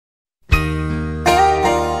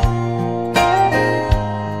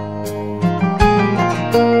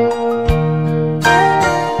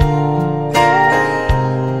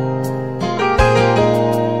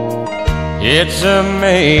It's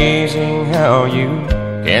amazing how you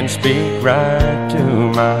can speak right to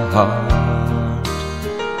my heart.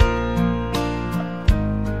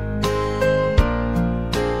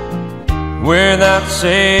 Without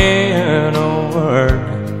saying a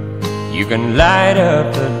word, you can light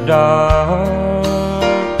up the dark.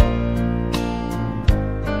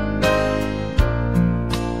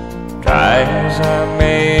 Try as I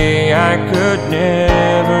may, I could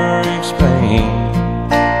never explain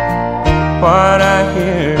what I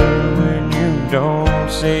hear when you don't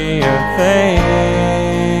say a thing.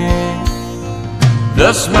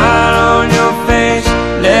 The smile on your face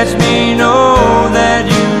lets me know that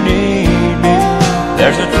you need me.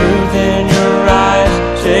 There's a truth in your eyes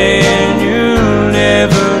saying you'll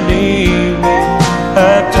never leave me.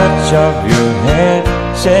 A touch of your hand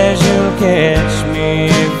says you'll catch me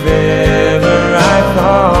if ever I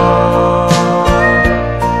fall.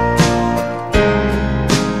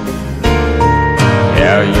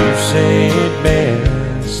 How you say it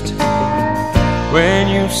best when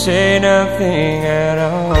you say nothing at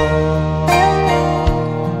all.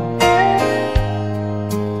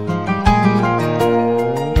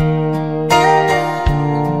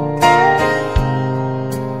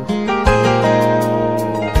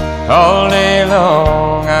 All day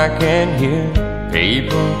long I can hear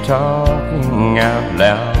people talking out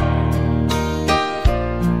loud.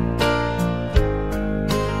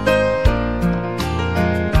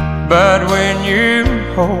 But when you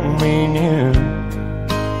hold me near,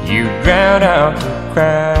 you drown out the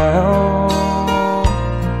crowd.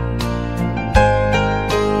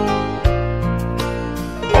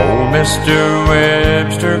 Old Mr.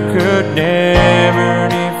 Webster could never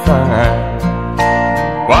define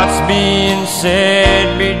what's being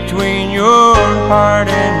said between your heart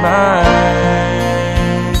and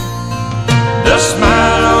mine. The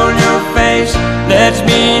smile on your face lets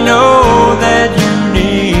me know that you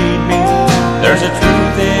need me. There's a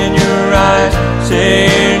truth in your eyes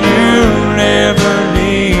saying you'll never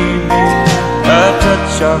leave me. A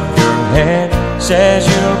touch of your hand says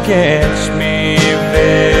you'll catch me if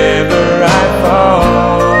ever I fall.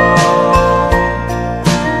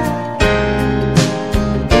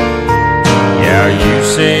 You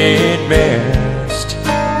say it best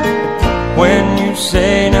when you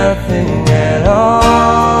say nothing at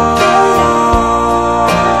all.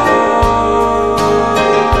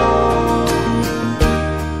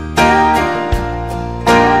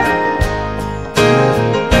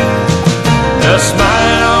 The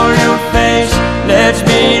smile on your face lets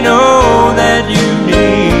me know that you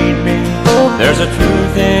need me. There's a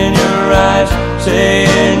truth in your eyes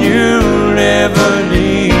saying you'll never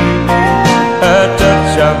leave me. A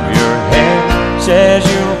touch of your hand says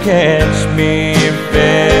you'll catch me if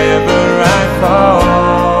ever I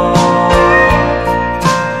fall.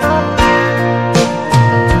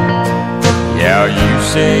 Yeah, you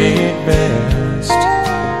say it best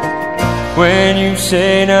when you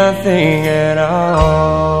say nothing at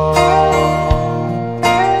all.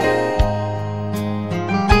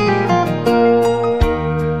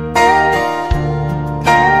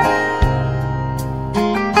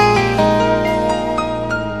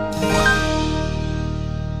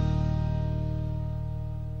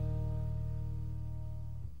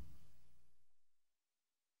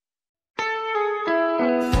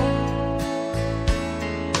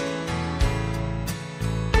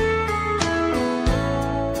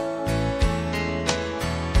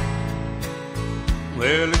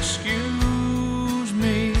 Well, excuse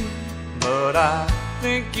me, but I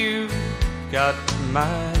think you've got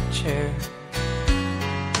my chair.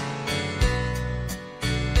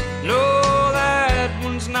 No, that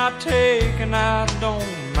one's not taken, I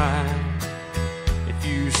don't mind. If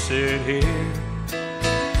you sit here,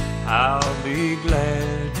 I'll be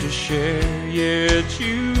glad to share. Yeah, it's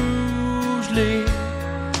usually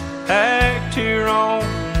packed here on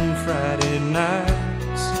Friday nights.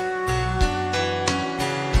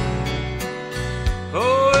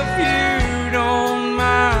 Oh, if you don't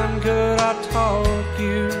mind, could I talk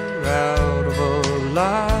you out of a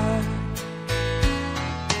lie?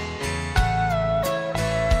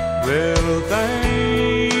 Well,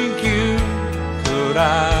 thank you. Could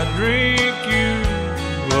I drink you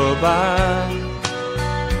a bite?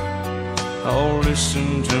 Oh,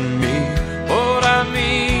 listen to me. What I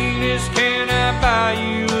mean is, can I buy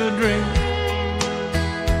you a drink?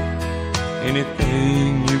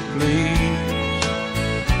 Anything you please.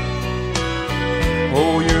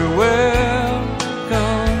 Oh, you're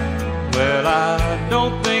welcome. Well, I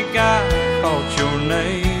don't think I caught your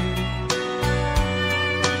name.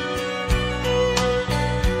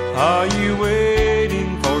 Are you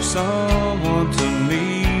waiting for someone to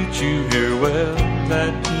meet you here, well,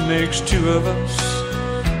 that makes two of us.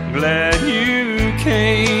 Glad you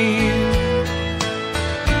came.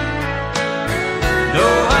 No,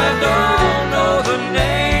 I don't know the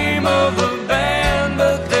name of the band,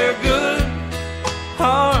 but they're good,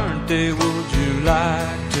 aren't they? Would you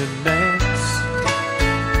like to dance?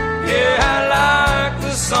 Yeah, I like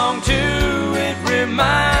the song too. It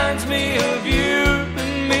reminds me of you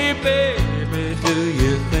and me, baby. Do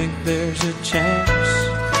you think there's a chance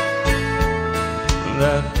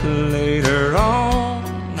that later on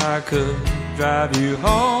I could drive you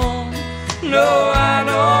home? No, I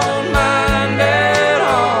don't mind at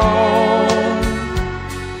all.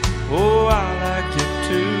 Oh, I liked it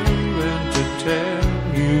too, and to tell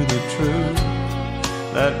you the truth,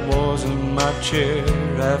 that wasn't my chair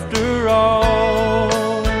after all.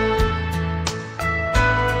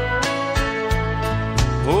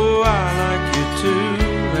 Oh, I like you too,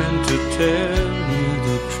 and to tell you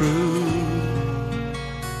the truth,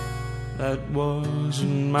 that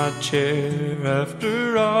wasn't my chair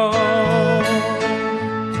after all.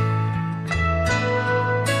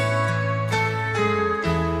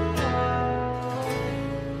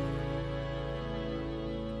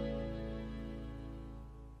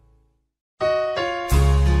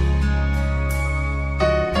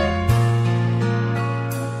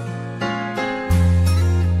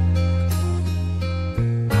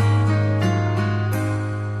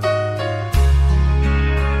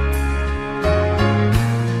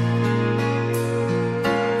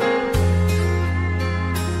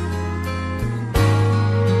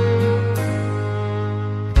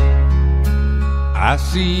 I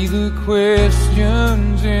see the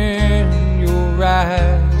questions in your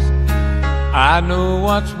eyes. I know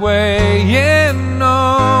what's weighing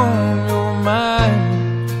on your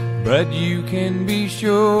mind, but you can be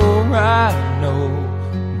sure I know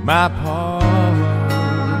my part.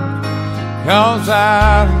 'Cause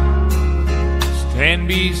I stand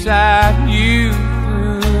beside you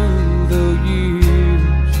through the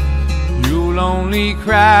years. You'll only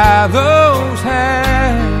cry those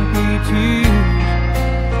happy tears.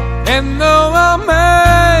 And though I'll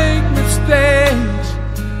make mistakes,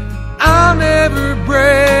 I'll never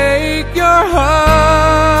break your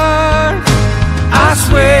heart. I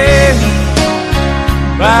swear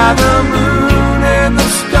by the moon and the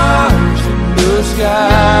stars in the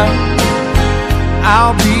sky,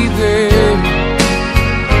 I'll be there.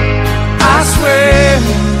 I swear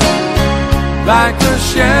like a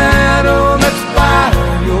shadow that's by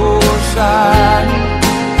your side,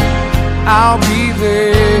 I'll be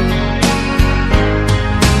there.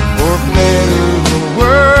 For better or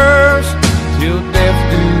worse, till death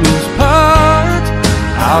do us part,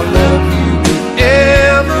 I'll love you with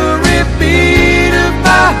every beat of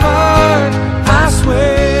my heart, I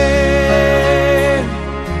swear.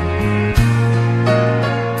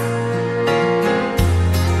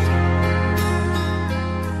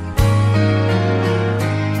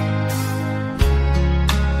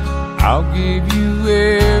 I'll give you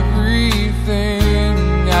everything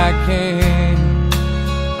I can.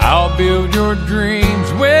 I'll build your dreams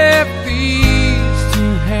with these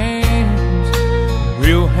two hands.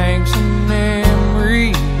 We'll hang some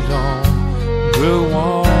memories on the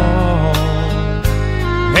wall.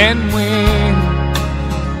 And when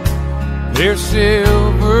there's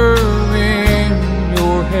silver in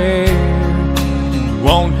your hair, you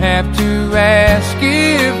won't have to ask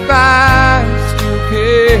if I still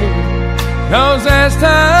care. 'Cause as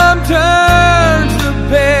time turns the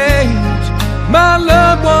page, my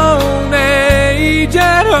love won't age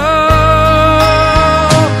at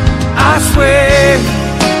all. I swear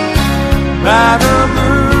by the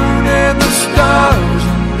moon and the stars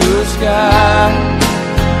in the sky,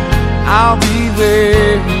 I'll be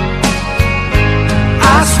there.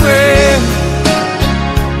 I swear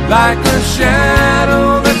like a shadow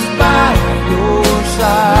that's by your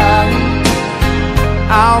side,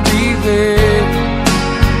 I'll be there.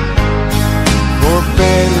 For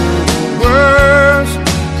better or worse,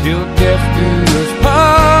 till death do us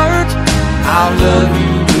part, I'll love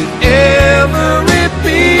you with every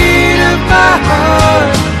beat of my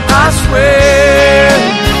heart, I swear.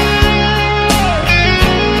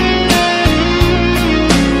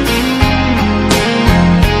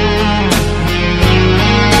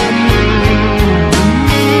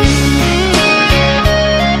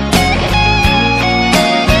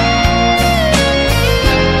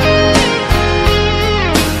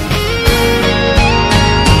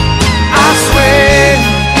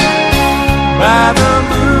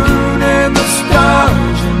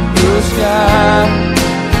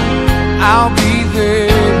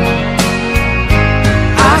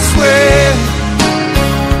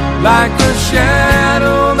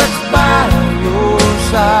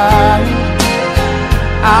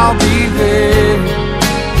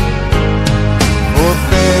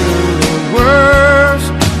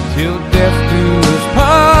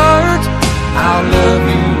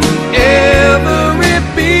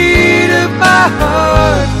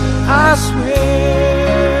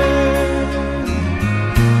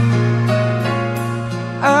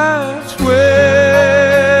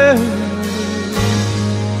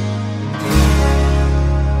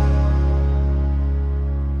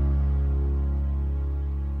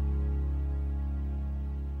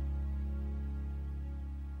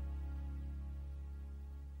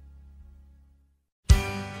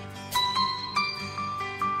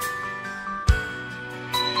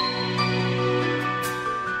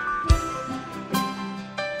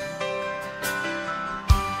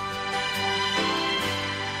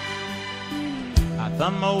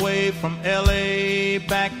 thumb my way from LA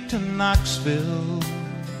back to Knoxville.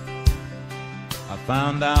 I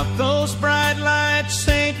found out those bright lights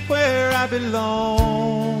ain't where I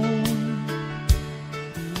belong.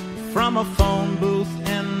 From a phone booth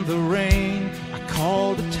in the rain, I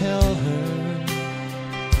called to tell her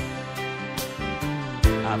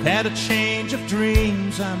I've had a change of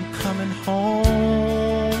dreams, I'm coming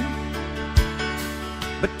home.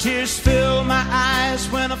 But tears filled my eyes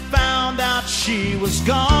when I found out she was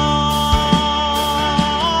gone.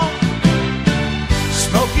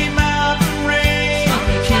 Smoky Mountain rain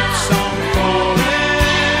keeps on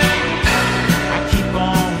falling. I keep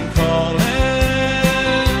on calling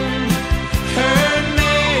her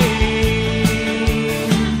name.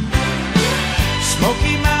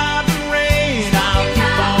 Smoky Mountain rain, I'll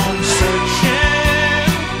keep on searching.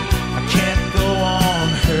 I can't go on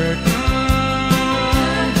hurting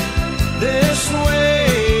this way.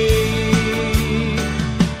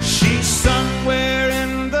 She's somewhere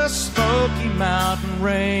in the Smoky Mountain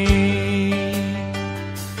rain.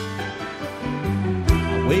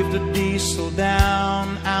 I waved a diesel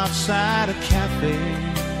down outside a cafe.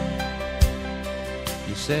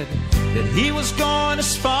 He said that he was going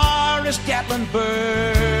as far as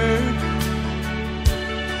Gatlinburg.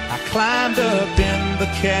 I climbed up in the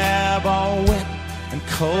cab all wet and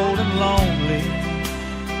cold and lonely.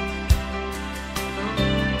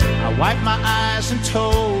 I wiped my eyes and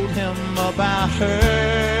told him about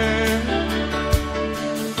her.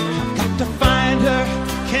 I've got to find her.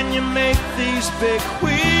 Can you make these big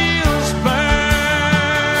wheels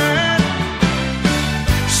burn?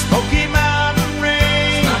 Smoky Mountain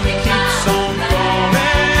rain keeps on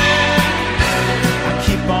falling. I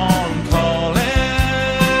keep on calling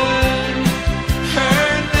her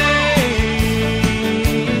name.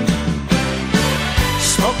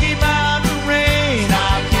 Smoky Mountain rain,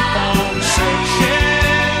 I'll keep on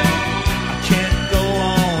searching. I can't go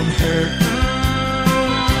on hurting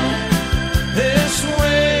this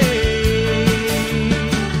way.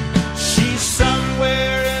 She's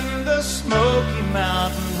somewhere in the Smoky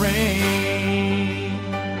Mountain rain.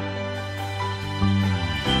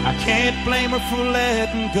 I can't blame her for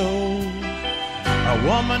letting go. A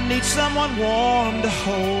woman needs someone warm to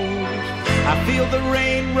hold. I feel the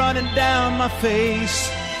rain running down my face.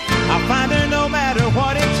 I'll find her no matter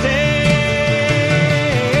what it takes.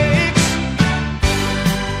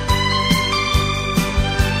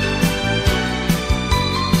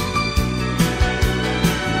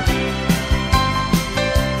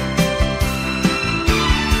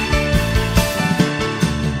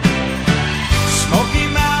 Smoky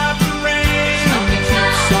Mountain rain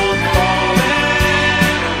keeps on falling.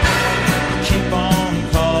 Keep on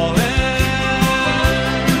calling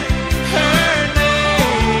her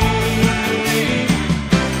name.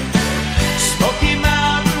 Smoky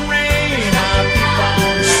Mountain rain, I'll keep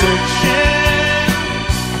on searching.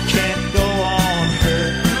 I can't go on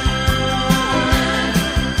hurting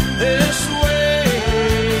this way.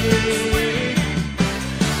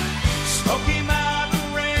 Smoky Mountain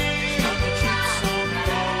rain keeps on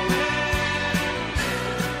falling.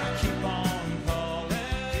 Keep on calling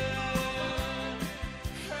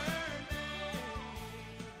her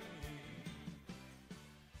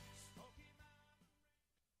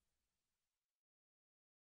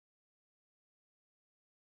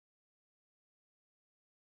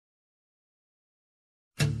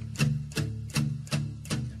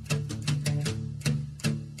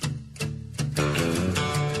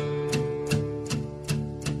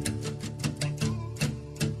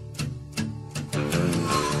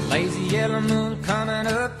Lazy yellow moon coming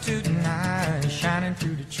up tonight, shining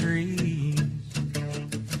through the trees.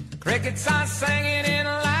 Crickets are singing and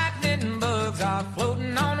lightning bugs are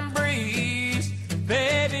floating on the breeze.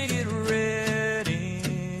 Baby, get ready.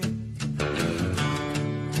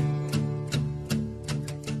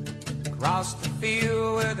 Across the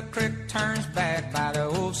field where the creek turns back by the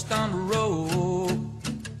old stone road,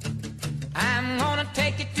 I'm gonna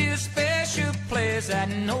take you to a special place that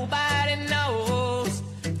nobody knows.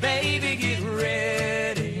 Baby, get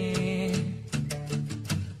ready.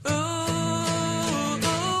 Ooh,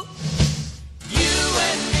 you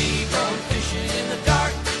and me going fishing in the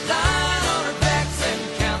dark, lying on our backs and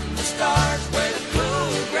counting the stars where the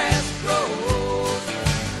cool grass grows.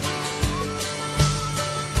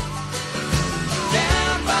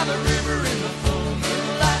 Down by the river in the full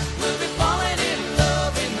moonlight, we'll be falling in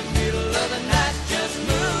love in the middle of the night, just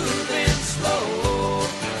moving slow.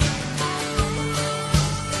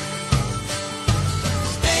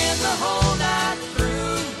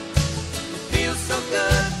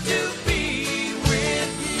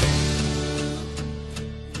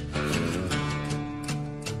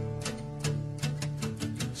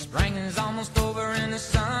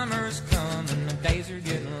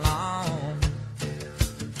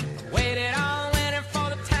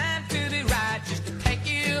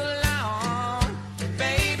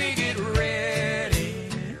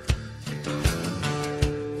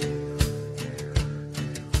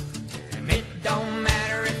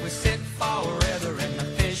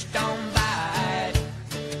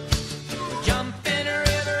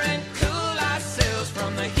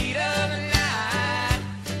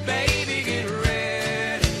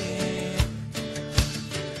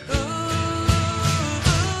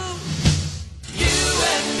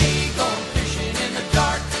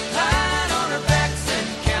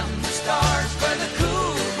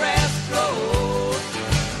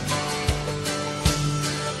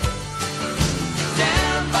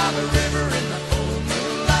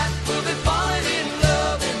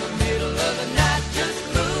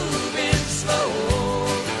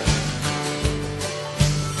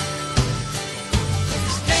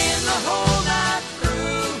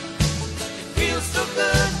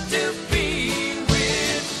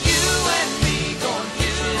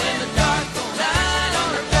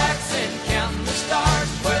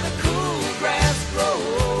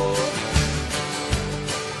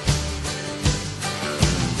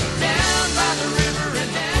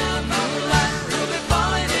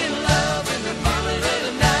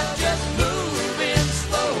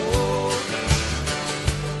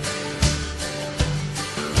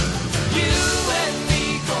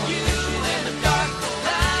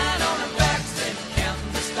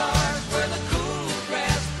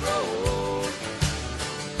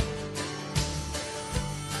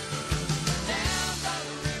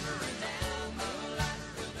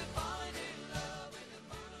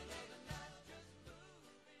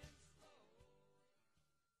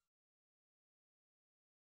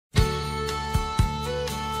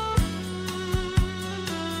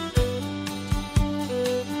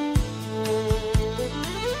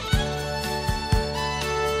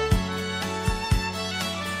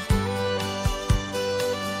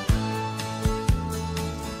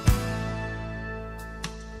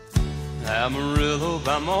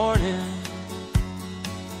 by morning,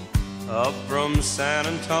 up from San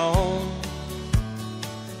Antonio.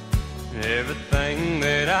 Everything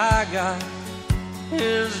that I got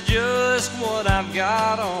is just what I've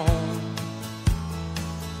got on.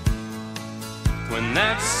 When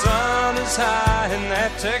that sun is high in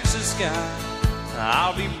that Texas sky,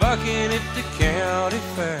 I'll be bucking at the county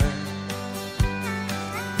fair.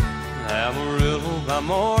 Amarillo by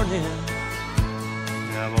morning,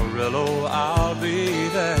 Amarillo, I'll be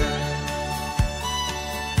there.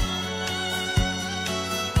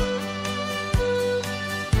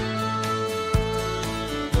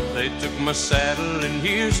 They took my saddle in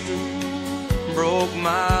Houston, broke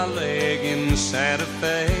my leg in Santa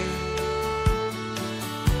Fe.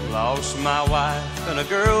 Lost my wife and a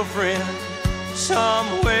girlfriend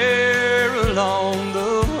somewhere along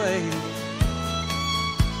the way.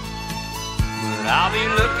 But I'll be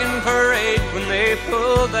looking for 8 when they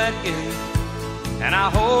pull that gate, and I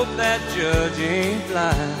hope that judge ain't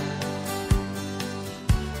blind.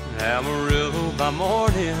 Amarillo by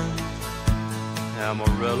morning,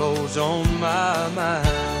 Amarillo's on my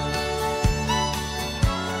mind.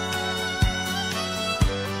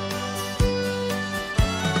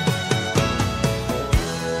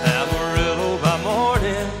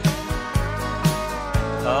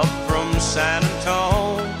 Up from San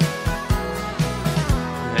Antonio,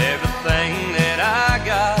 everything that I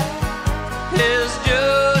got is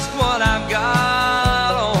just what I've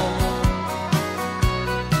got on.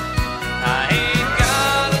 I ain't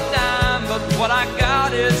got a dime, but what I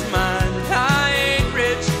got is mine. I ain't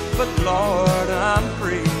rich, but Lord, I'm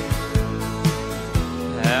free.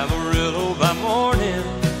 Amarillo by morning,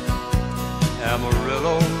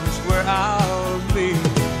 Amarillo's where I'll be.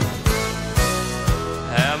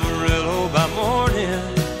 Amarillo by morning,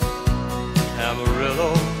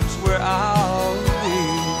 Amarillo's where I'll be.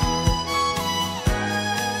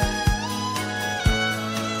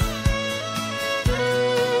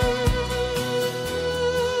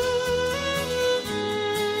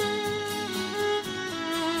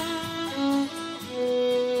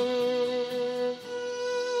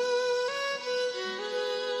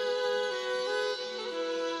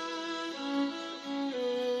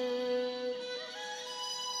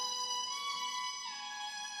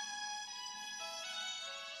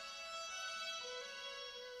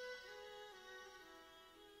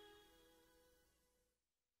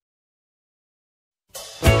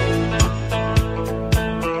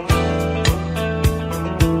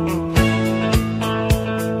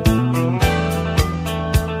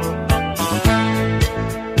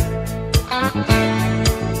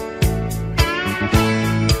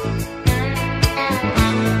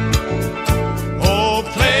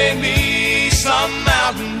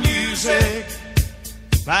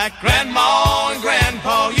 Like Grandma and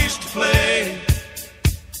Grandpa used to play.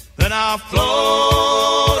 Then I'll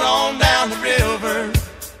float on down the river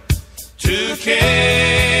to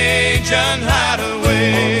Cajun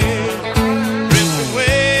Hideaway. Drift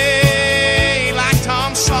away like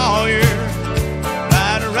Tom Sawyer,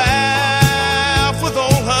 ride a raft with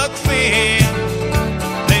old Huck Finn,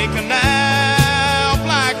 take a nap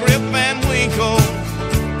like Rip Van Winkle,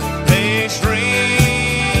 daydreaming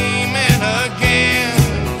again.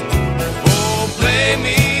 Play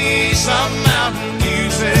me some mountain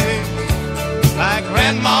music like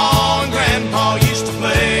Grandma and Grandpa used to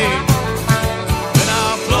play. Then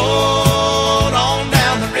I'll float on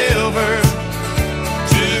down the river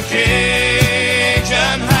to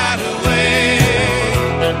Cajun Hideaway.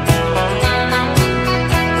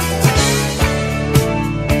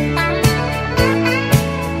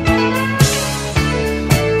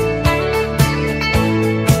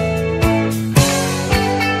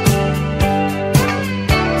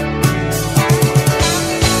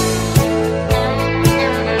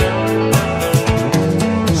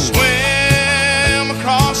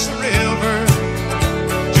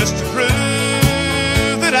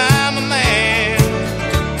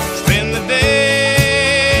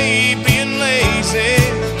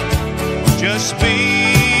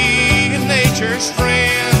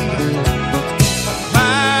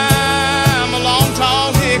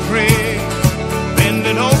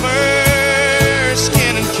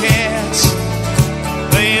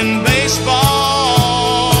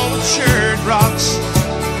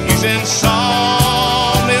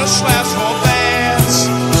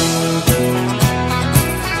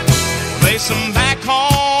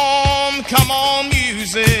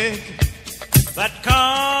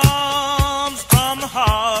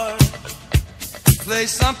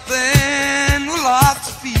 Something with lots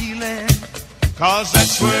of feeling, 'cause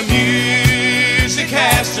that's where music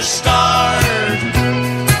has to start.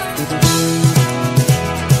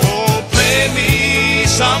 play me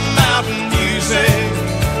some mountain music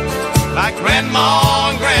like Grandma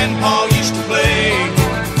and Grandpa used to play.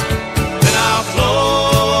 Then I'll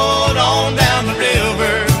float on down the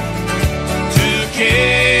river to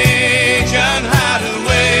Cajun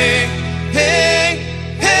Hideaway. Hey,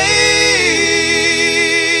 hey.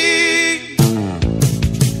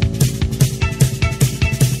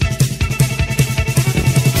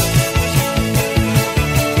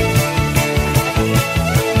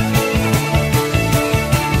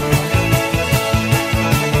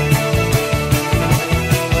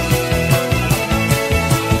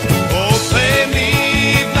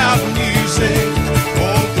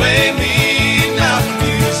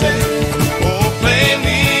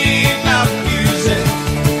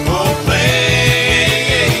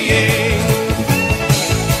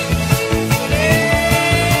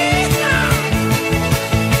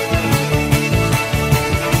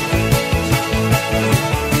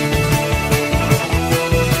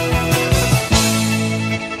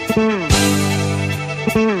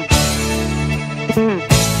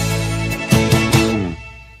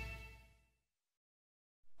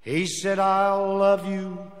 He said, I'll love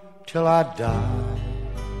you till I die.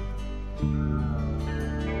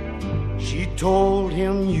 She told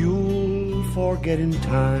him, you'll forget in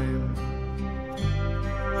time.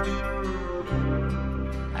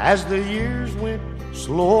 As the years went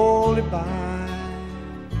slowly by,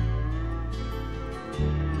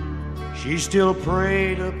 she still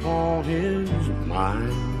preyed upon his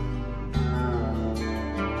mind.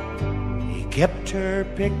 He kept her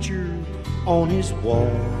picture on his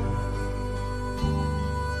wall,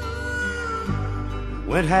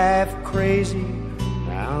 went half crazy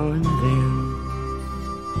now and then,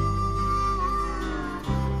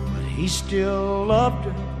 but he still loved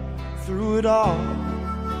her through it all,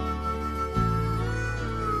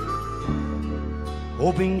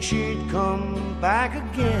 hoping she'd come back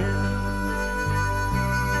again.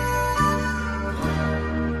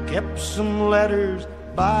 Kept some letters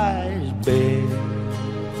by his bed,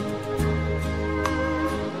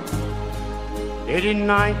 dated in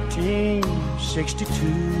 1962.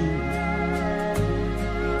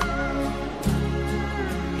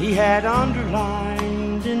 He had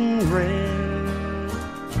underlined in red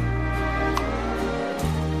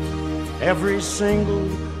every single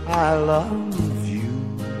I love you.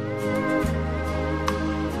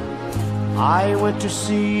 I went to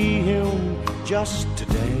see him just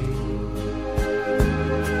today.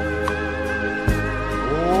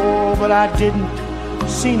 Oh, but I didn't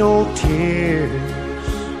see no tears.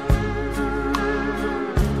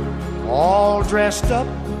 All dressed up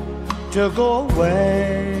to go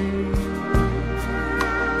away.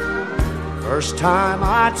 First time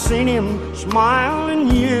I'd seen him smile in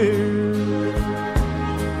years.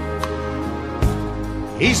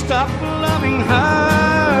 He stopped loving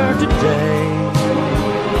her today.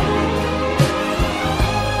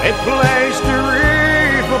 They placed a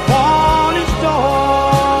wreath upon his door,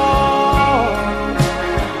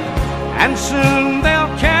 and soon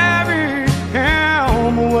they'll carry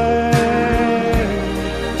him away.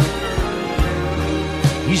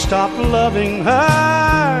 He stopped loving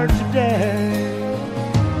her today.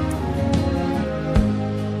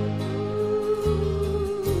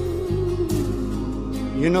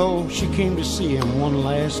 You know, she came to see him one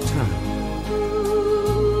last time.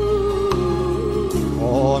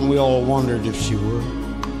 Oh, and we all wondered if she would.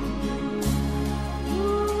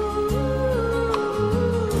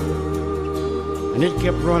 And it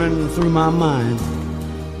kept running through my mind.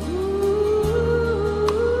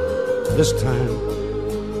 This time,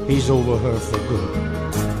 he's over her for good.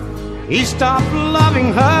 He stopped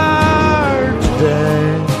loving her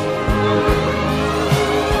today.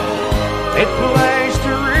 It placed a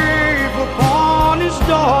wreath upon his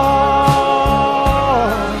door,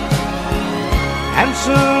 and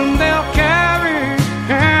soon they'll carry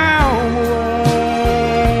him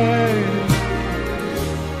away.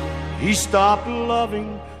 He stopped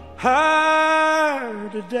loving her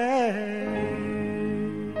today.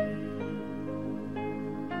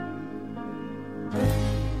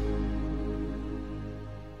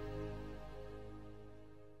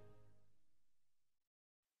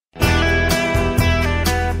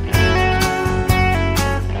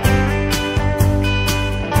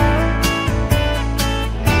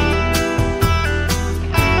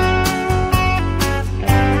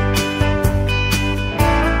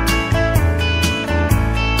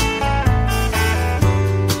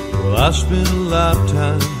 I spent a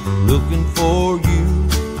lifetime looking for you.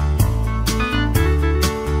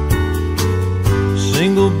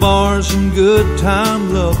 Single bars and good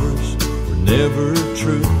time lovers were never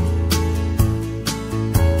true.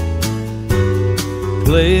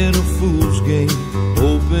 playing a fool's game,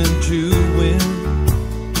 hoping to win,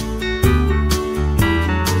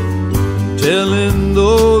 telling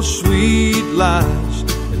those sweet lies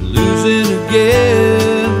and losing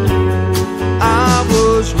again. I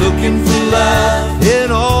was looking for love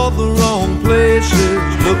in all the wrong places,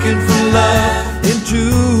 looking for love in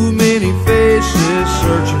too many faces,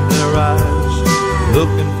 searching their eyes,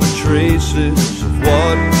 looking for traces of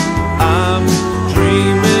what I'm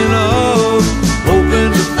dreaming of,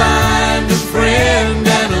 hoping to find a friend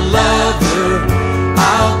and a lover.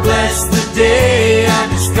 I'll bless the day I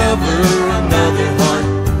discover another heart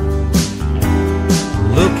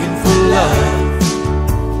looking for love.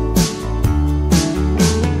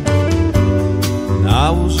 And I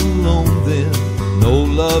was alone then, no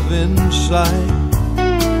love in sight,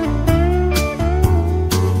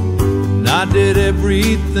 and I did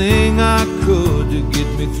everything I could to get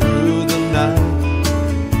me through the night.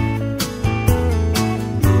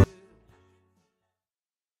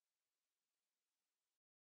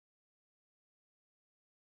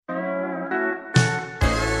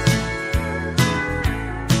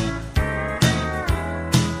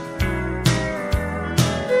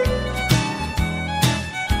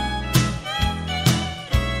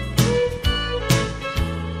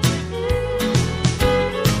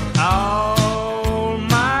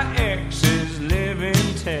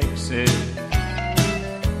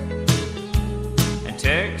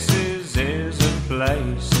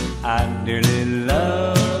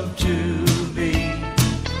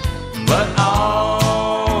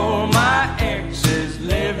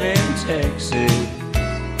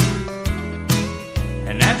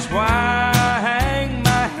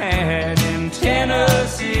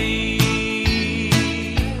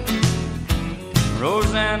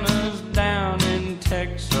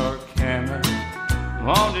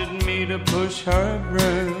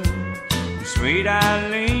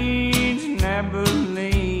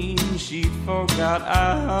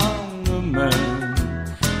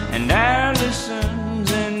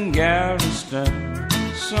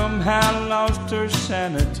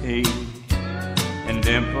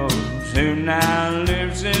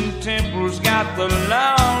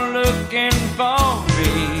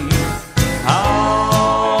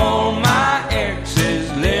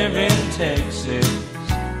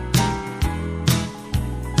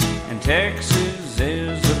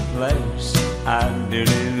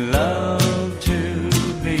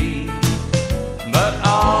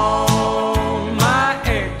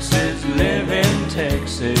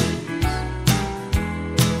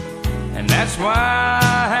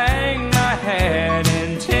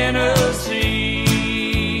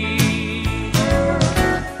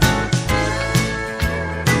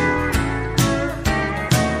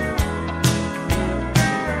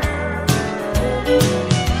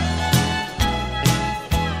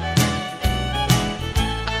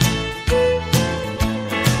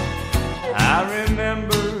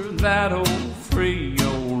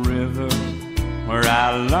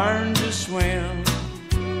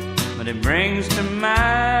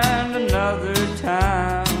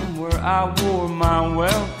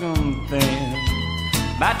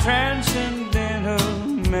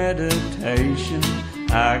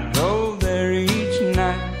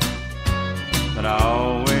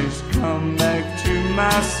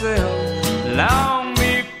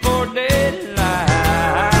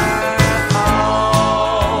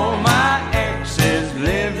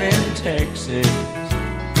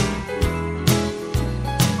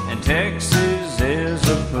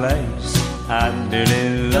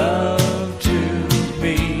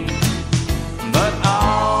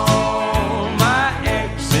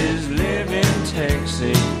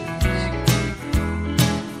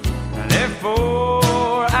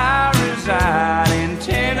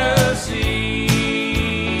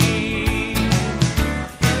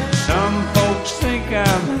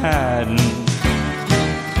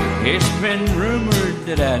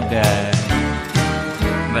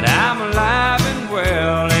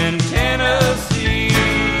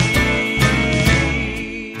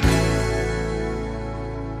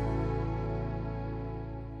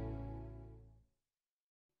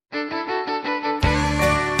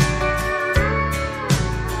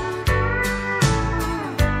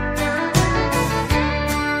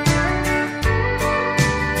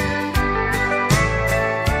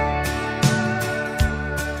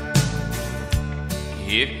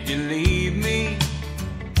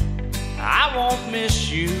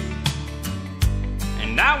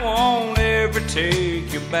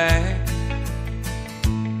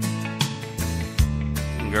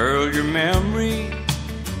 Girl, your memory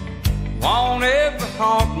won't ever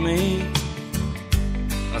haunt me,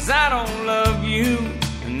 'cause I don't love you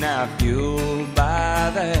Now if you'll buy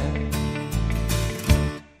that,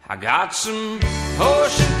 I got some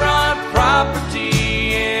oceanfront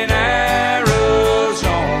property in Arizona.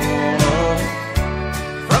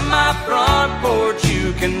 From my front porch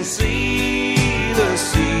you can see the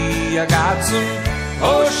sea. I got some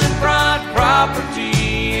oceanfront property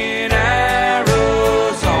in Arizona.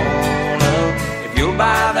 If you'll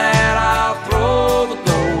buy that, I'll throw the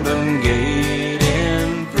Golden Gate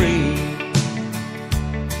in free.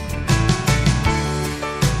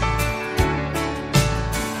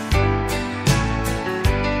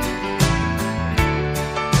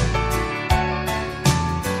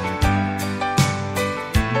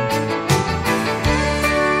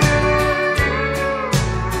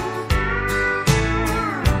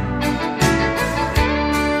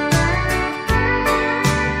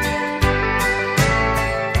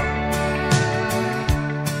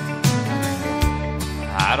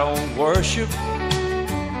 I don't worship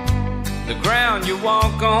the ground you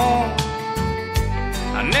walk on.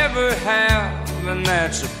 I never have, and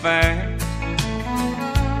that's a fact.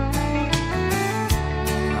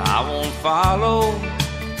 I won't follow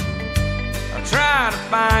or try to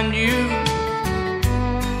find you,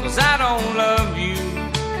 'cause I don't love you.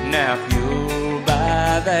 Now if you'll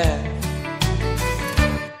buy that,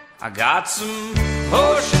 I got some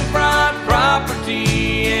oceanfront property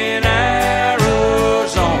in Arizona.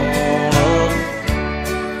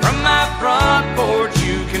 From my front porch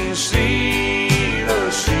you can see the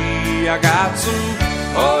sea. I got some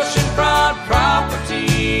oceanfront property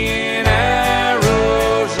in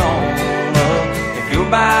Arizona. If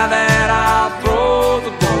you'll buy that, I'll throw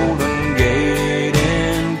the Golden Gate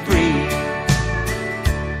in free.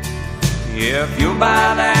 Yeah, if you'll buy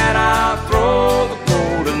that, I'll throw the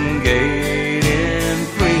Golden Gate in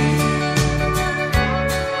free.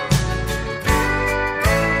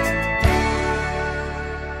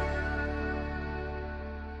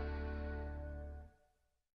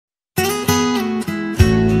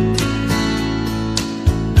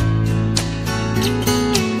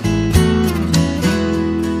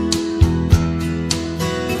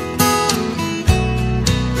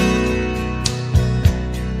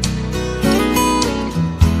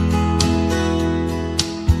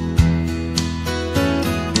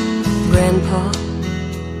 Grandpa,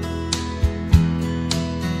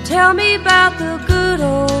 tell me about the good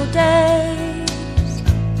old days.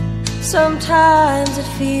 Sometimes it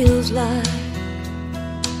feels like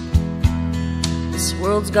this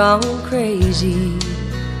world's gone crazy.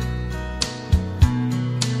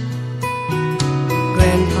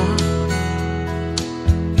 Grandpa,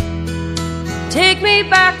 take me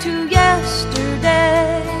back to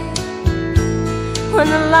yesterday, when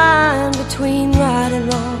the line between right and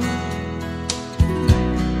wrong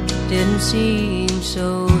didn't seem so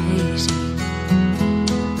hazy.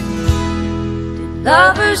 Did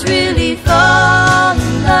lovers really fall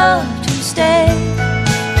in love to stay,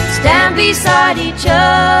 stand beside each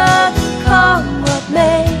other, come what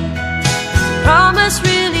may? Is promise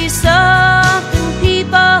really something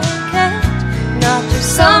people can't, not just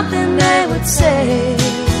something they would say?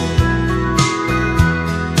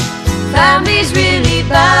 Families really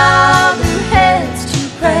bow their heads to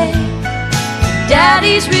pray,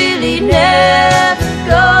 daddies really never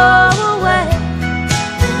go away.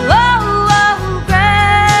 Oh, oh,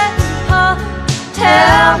 Grandpa,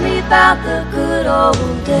 tell me about the good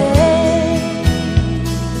old days.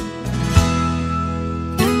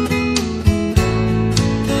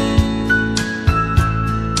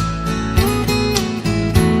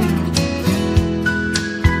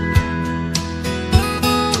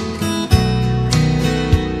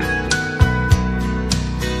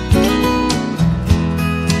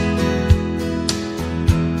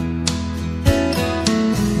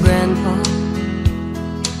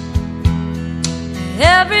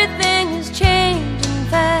 Everything is changing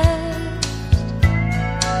fast.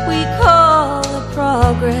 We call it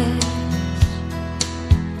progress,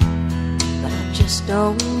 but I just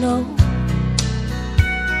don't know.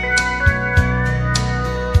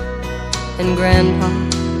 And Grandpa,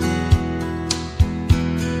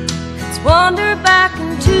 let's wander back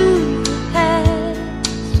into the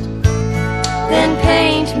past, then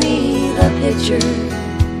paint me the picture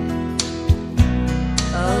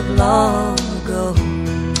of long ago.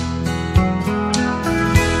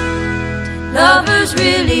 Lovers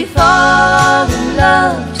really fall in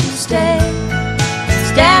love to stay,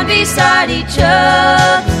 stand beside each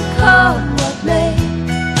other, come what may?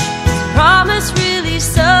 Is promise really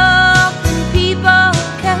something people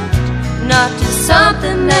kept, not just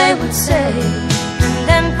something they would say and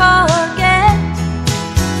then forget?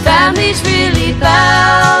 Families really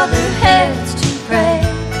bow their heads to pray,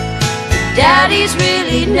 Daddies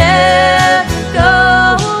really never go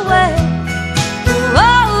away.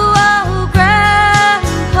 Oh, oh,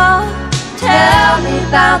 Grandpa, tell me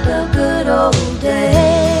about the good old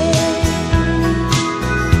days.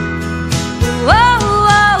 Oh,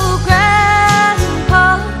 oh, Grandpa,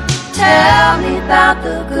 tell me about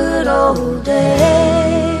the good old days.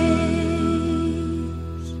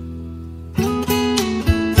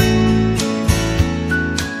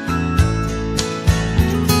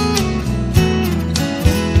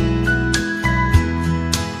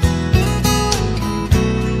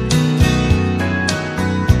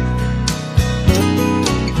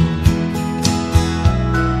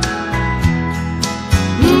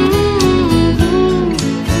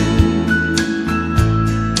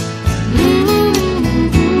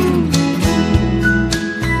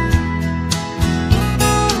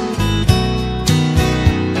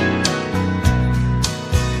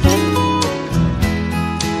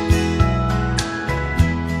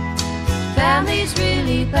 Families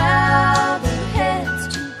really bow their heads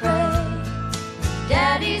to pray.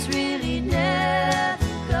 Daddies really never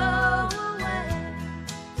go away.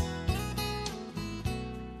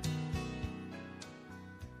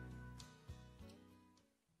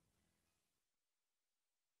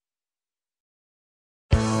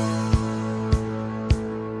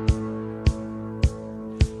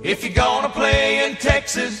 If you're gonna play in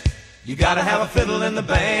Texas, you gotta have a fiddle in the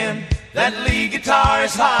band. That lead guitar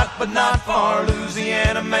is hot, but not for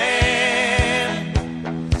Louisiana man.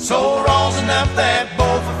 So rosin up that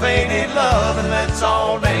bowl for faded love and let's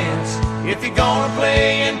all dance. If you're gonna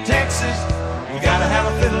play in Texas, you gotta have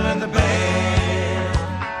a fiddle in the band.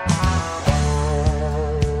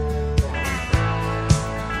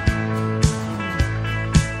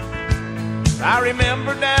 I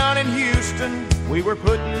remember down in Houston, we were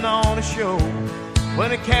putting on a show,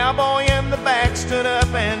 when a cowboy in the back stood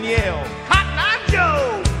up and yelled, "Cotton Eye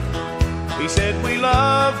Joe!" He said, "We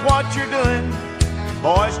love what you're doing,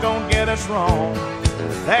 boys, don't get us wrong.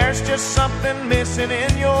 There's just something missing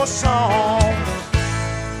in your song.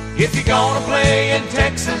 If you're gonna play in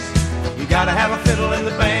Texas, you gotta have a fiddle in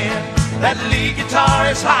the band. That lead guitar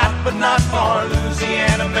is hot, but not for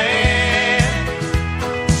Louisiana man.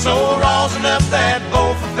 So rosin up that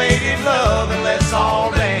bowl for faded love and let's all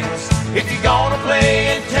dance. If you're gonna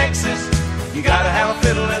play in Texas, you gotta have a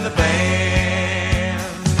fiddle in the band."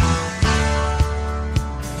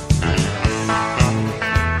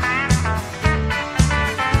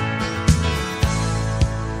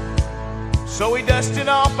 So we dusted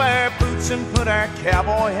off our boots and put our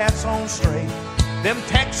cowboy hats on straight. Them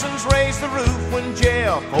Texans raised the roof when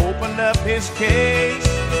Jeff opened up his case.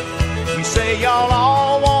 You say y'all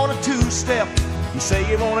all want a two-step, you say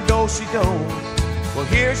you want a do-si-do. Well,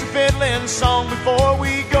 here's a fiddling song before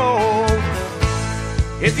we go.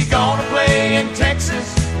 If you're gonna play in Texas,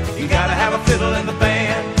 you gotta have a fiddle in the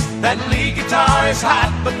band. That lead guitar is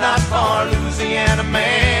hot, but not for Louisiana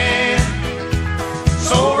man.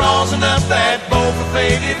 So rosin up that bowl for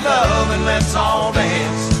faded love and let's all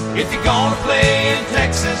dance. If you're gonna play in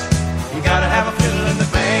Texas, you gotta have a fiddle in the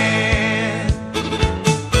band.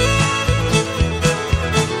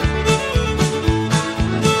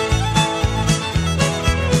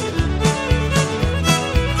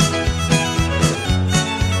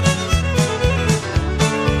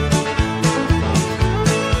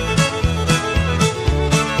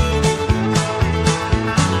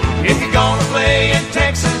 If you're gonna play in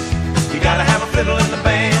Texas, you gotta have a fiddle in the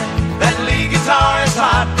band. That lead guitar is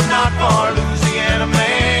hot, but not for Louisiana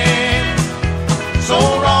man. So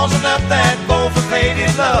rosin up that bowl for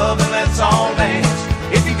faded love and let's all dance.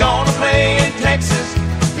 If you're gonna play in Texas,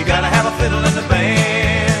 you gotta have a fiddle in the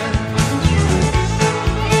band.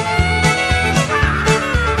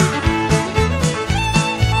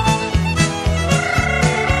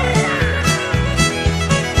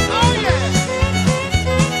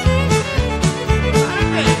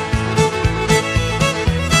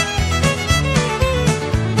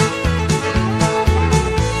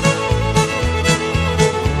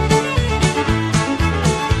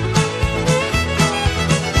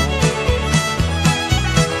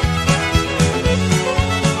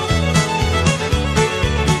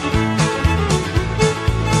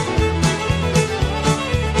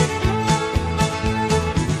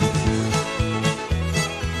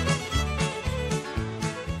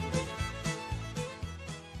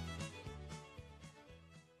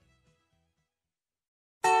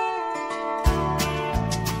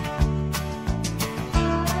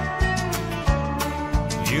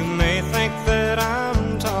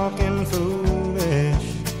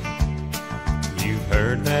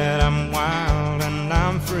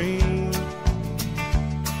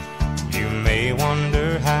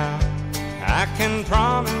 I can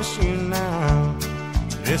promise you now,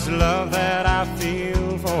 this love that I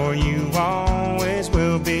feel for you always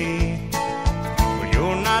will be. But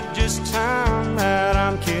you're not just time that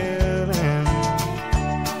I'm killing.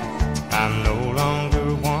 I'm no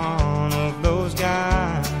longer one of those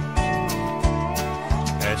guys.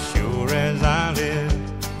 As sure as I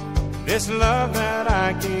live, this love that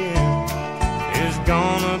I give is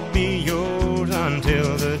gonna be yours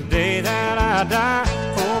until the day that I die.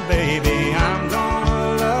 Oh baby, I'm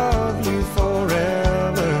gonna love you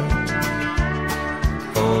forever,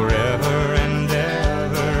 forever and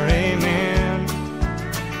ever, amen.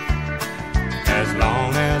 As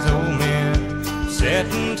long as old men sit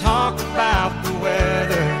and talk about the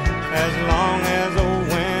weather, as long as old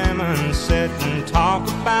women sit and talk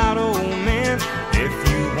about old men. If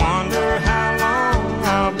you wonder how long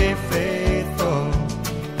I'll be faithful,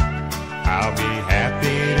 I'll be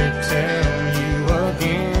happy to tell you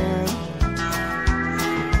again.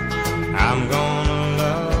 I'm gonna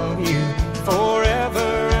love you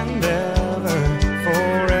forever and ever,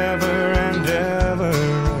 forever and ever,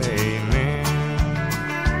 amen.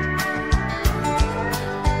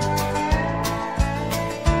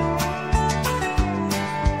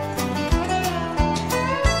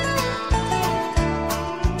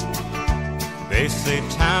 They say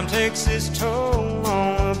time takes its toll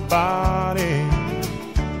on the body,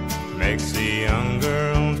 makes the young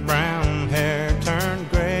girl's brown hair turn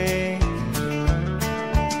gray.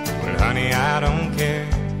 Well, honey, I don't care,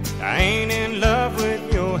 I ain't in love with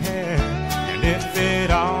your hair. And if it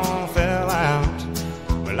all fell out,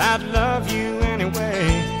 well, I'd love you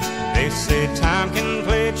anyway. They say time can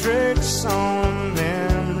play tricks on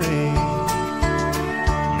memory,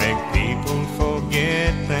 make people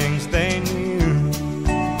forget things they knew.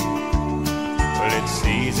 Well, it's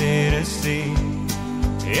easy to see,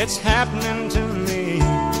 it's happening to me.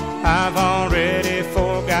 I've already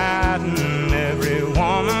forgotten every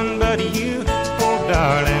woman but you. Oh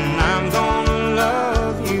darling, I'm gonna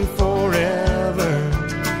love you forever,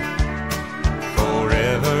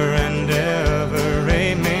 forever and ever,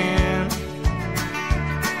 amen.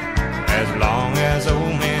 As long as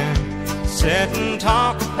old men sit and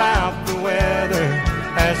talk about the weather,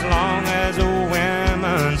 as long as old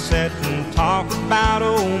women sit and talk about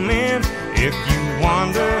old men. If you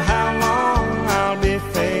wonder how long I'll be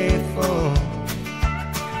faithful,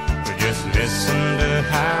 just listen to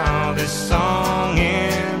how this song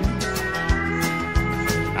ends.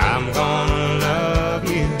 I'm gonna love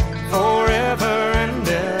you forever and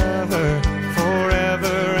ever,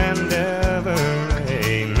 forever and ever,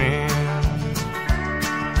 amen.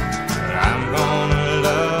 I'm gonna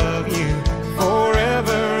love you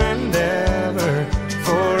forever and ever,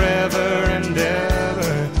 forever and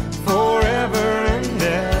ever, forever and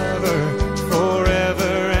ever,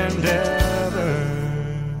 forever and ever,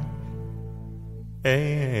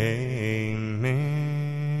 amen.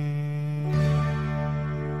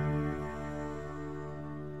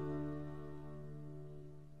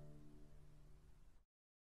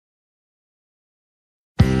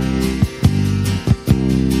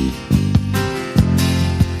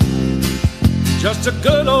 Just a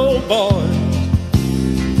good old boy,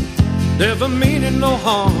 never meaning no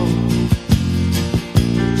harm.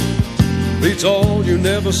 Beats all you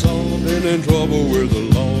never saw, been in trouble with the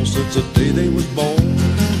law since the day they was born.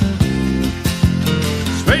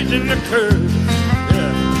 Straightening the curves,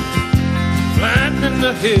 yeah, flattening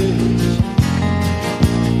the hills.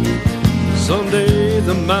 Someday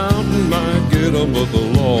the mountain might get 'em, but the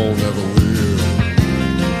law never will.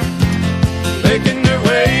 Making their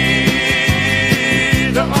way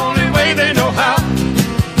the only way they know how.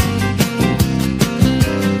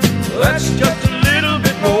 That's just a little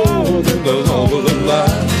bit more than the law will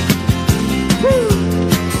allow.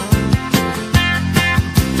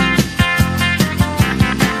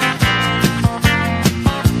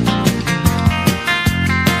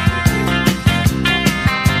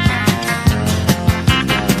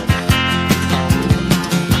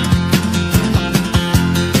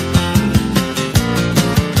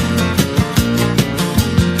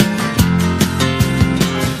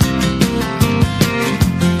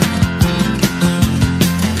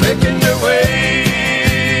 Making their way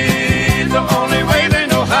the only way they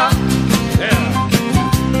know how. Yeah.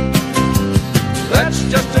 That's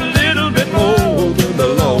just a little bit more than the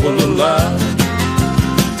law will allow.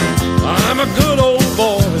 I'm a good old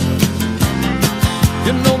boy,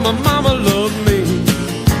 you know my mama loved me,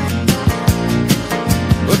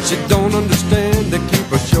 but she don't understand. They keep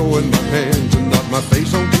her showing my hands and not my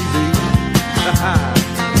face on TV.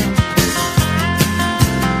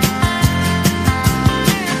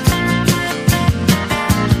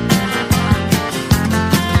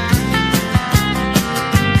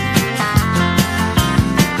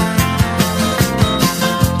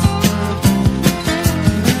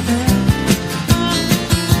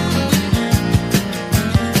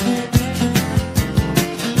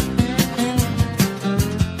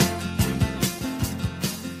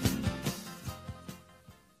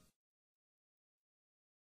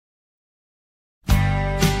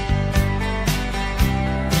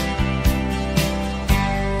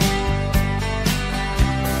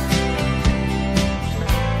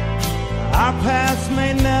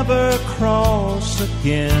 never cross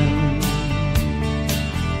again.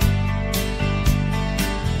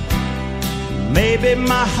 Maybe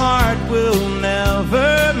my heart will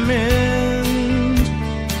never mend,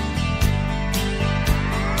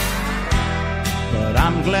 but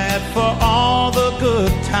I'm glad for all the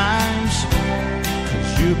good times, 'cause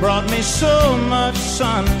you brought me so much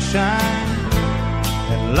sunshine,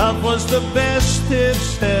 and love was the best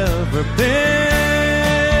it's ever been.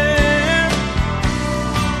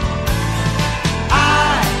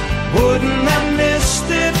 I wouldn't have missed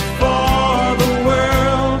it for the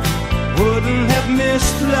world, wouldn't have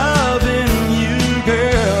missed loving you,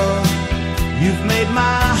 girl. You've made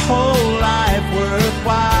my whole life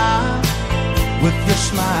worthwhile with your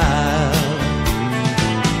smile.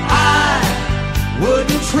 I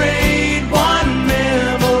wouldn't trade one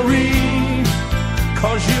memory,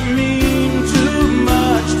 'cause you mean too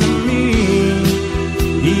much to me.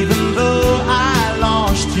 Even though I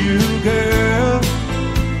lost you, girl,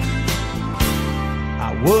 I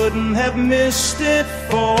wouldn't have missed it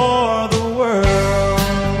for the world.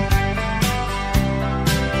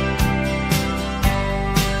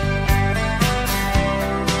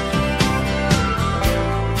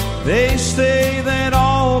 They say that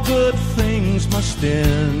all good things must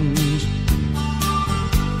end.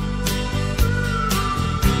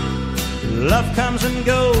 Love comes and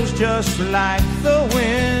goes just like the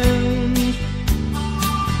wind.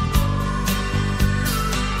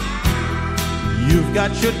 You've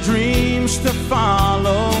got your dreams to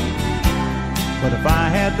follow, but if I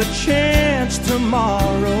had the chance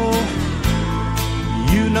tomorrow,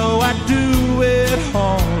 you know I'd do it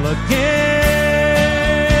all again.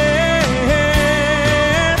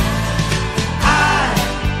 I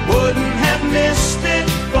wouldn't have missed it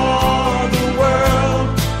for the world,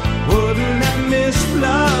 wouldn't have missed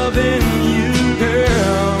loving you,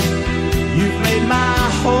 girl. You've made my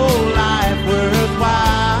whole life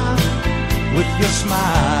worthwhile with your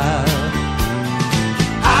smile.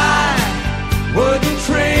 I wouldn't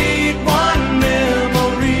trade one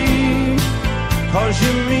memory, 'cause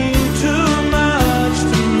you mean too much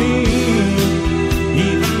to me.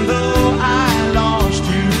 Even though I lost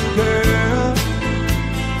you, girl,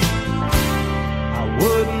 I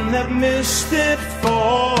wouldn't have missed it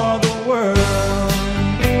for the world.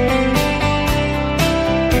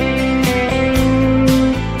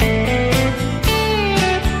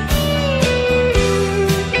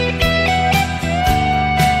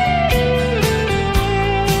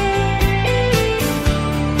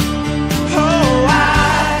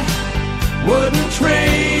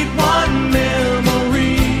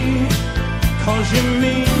 You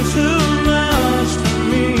mean too much to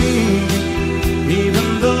me. Even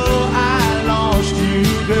though I lost you,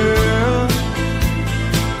 girl,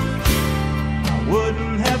 I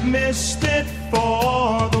wouldn't have missed it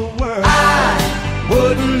for the world. I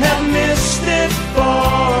wouldn't have missed it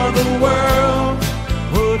for the world,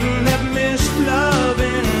 wouldn't have missed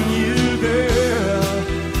loving you, girl.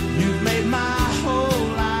 You've made my whole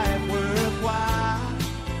life worthwhile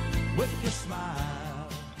with your smile.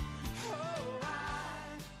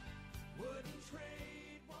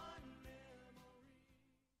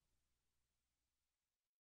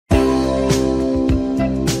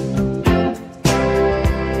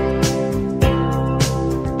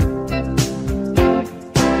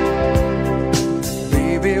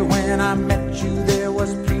 I met you, there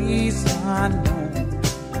was peace unknown.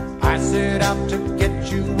 I set out to get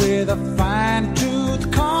you with a fine-tooth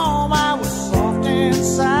comb. I was soft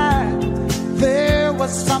inside, there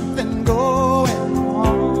was something going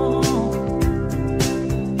on.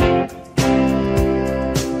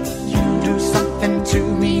 You do something to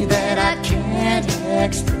me that I can't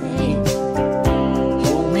explain.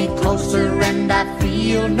 Hold me closer and I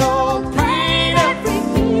feel no pain. Every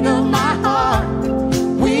beat of my heart,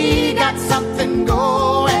 something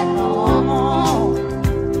going on.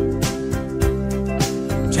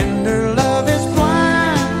 Tender love is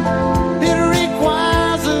blind, it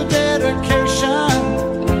requires a dedication.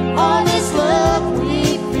 All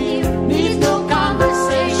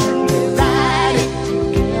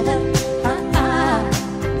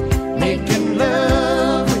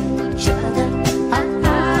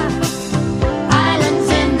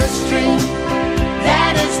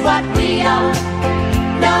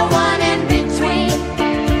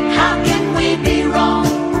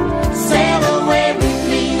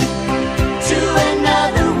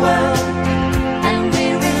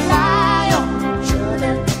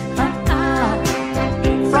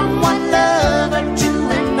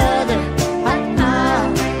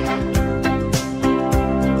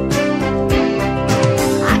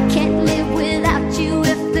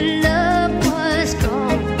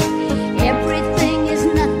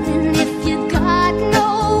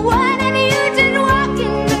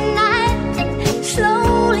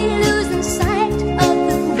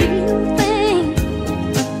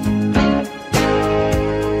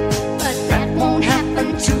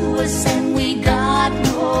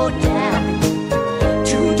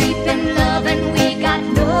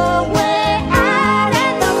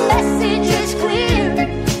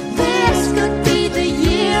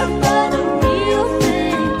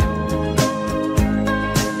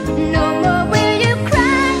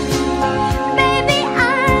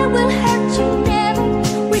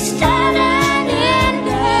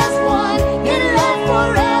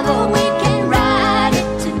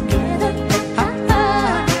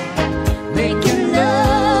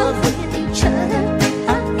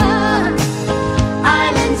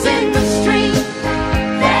Islands in the stream,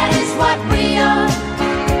 that is what we are.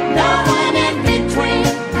 No one in between.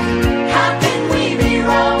 How can we be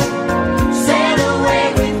wrong? Sail away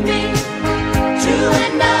with me to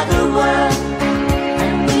another world,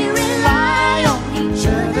 and we rely on each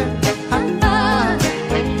other.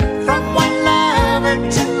 From one lover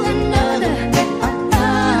to another.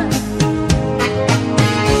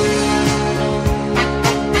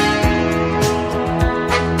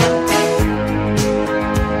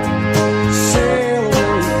 Sail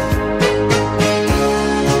away.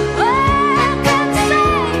 Welcome,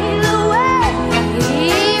 sail away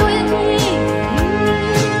with me.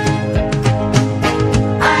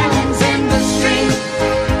 Islands in the stream,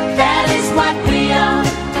 that is what we are.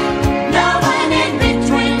 No one in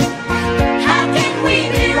between. How can we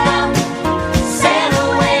be wrong? Sail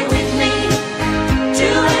away with me to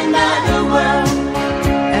another world,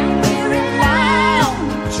 and we rely on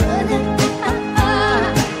each other.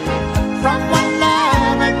 From one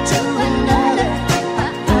lover to another.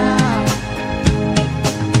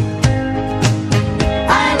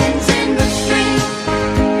 Islands in the stream,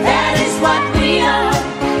 that is what we are.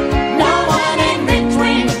 No one in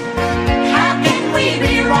between. How can we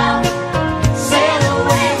be wrong? Sail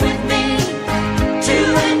away with me to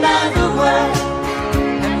another world,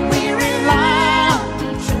 and we rely on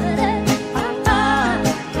each other.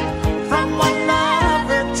 From one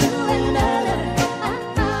lover to another.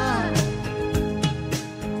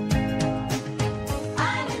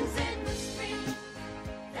 Islands in the stream,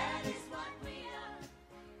 that is what we are.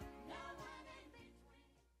 No one in between.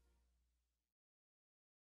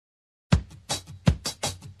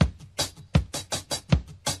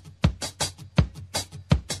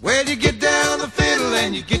 Well, you get down the fiddle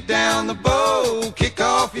and you get down the bow. Kick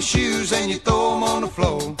off your shoes and you throw 'em on the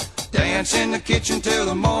floor. Dance in the kitchen till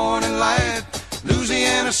the morning light.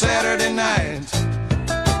 Louisiana Saturday night.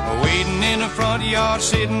 Waiting in the front yard,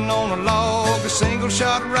 sitting on a log. A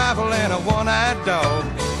single-shot rifle and a one-eyed dog.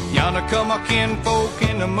 Yonder come my kinfolk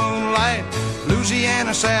in the moonlight.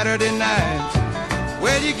 Louisiana Saturday night.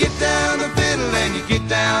 Well, you get down the fiddle and you get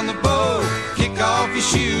down the bow. Kick off your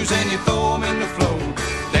shoes and you throw 'em in the floor.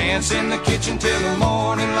 Dance in the kitchen till the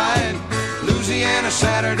morning light. Louisiana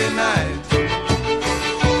Saturday night.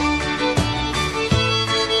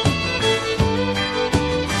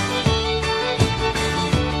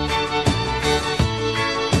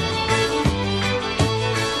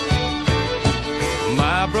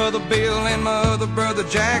 My brother Bill and my other brother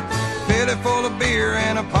Jack, belly full of beer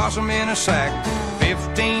and a possum in a sack.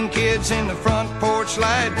 15 kids in the front porch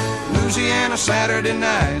light. Louisiana Saturday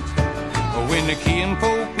night. When the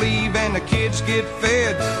kinfolk leave and the kids get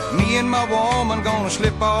fed, me and my woman gonna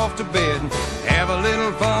slip off to bed. Have a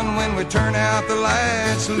little fun when we turn out the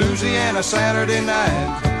lights. Louisiana Saturday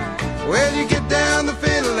night. Well, you get down the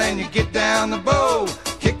fiddle and you get down the bow.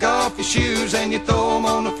 Kick off your shoes and you throw 'em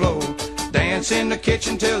on the floor. Dance in the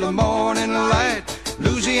kitchen till the morning light.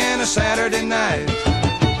 Louisiana Saturday night.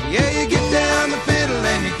 Yeah, you get down the fiddle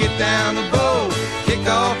and you get down the bow. Kick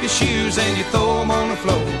off your shoes and you throw 'em on the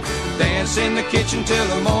floor. Dance in the kitchen till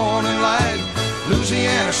the morning light.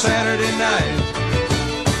 Louisiana Saturday night.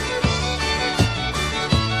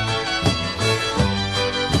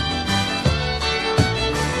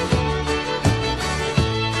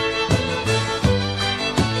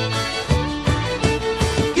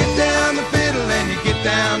 Get down the fiddle and you get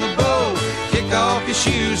down the bow. Kick off your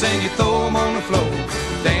shoes and you throw 'em on the floor.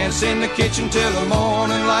 Dance in the kitchen till the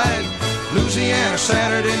morning light. Louisiana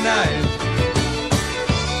Saturday night.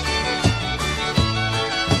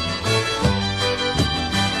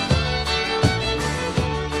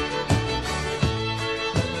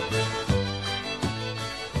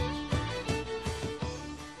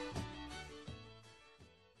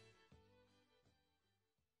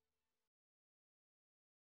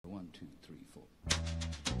 One, two, three, four.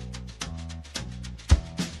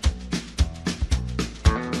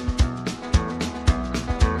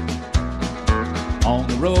 On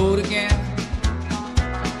the road again.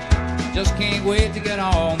 Just can't wait to get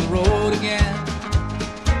on the road again.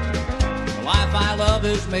 The life I love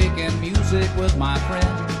is making music with my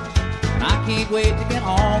friends, and I can't wait to get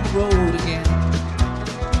on the road again.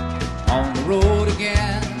 On the road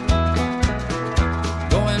again.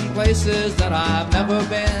 Going places that I've never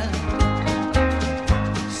been,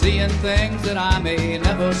 seeing things that I may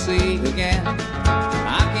never see again.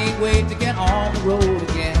 I can't wait to get on the road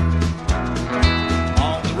again.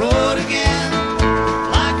 On the road again.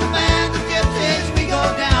 Like a band of gypsies, we go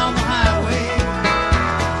down the highway.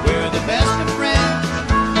 We're the best of friends,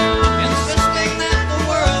 insisting that the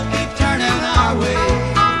world keep turning our way.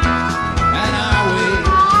 And our way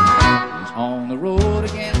is on the road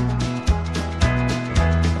again.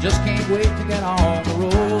 just can't wait to get on the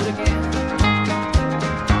road again.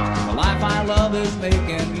 The life I love is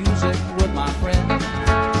making music with my friends,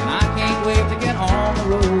 and I can't wait to get on the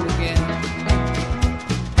road again.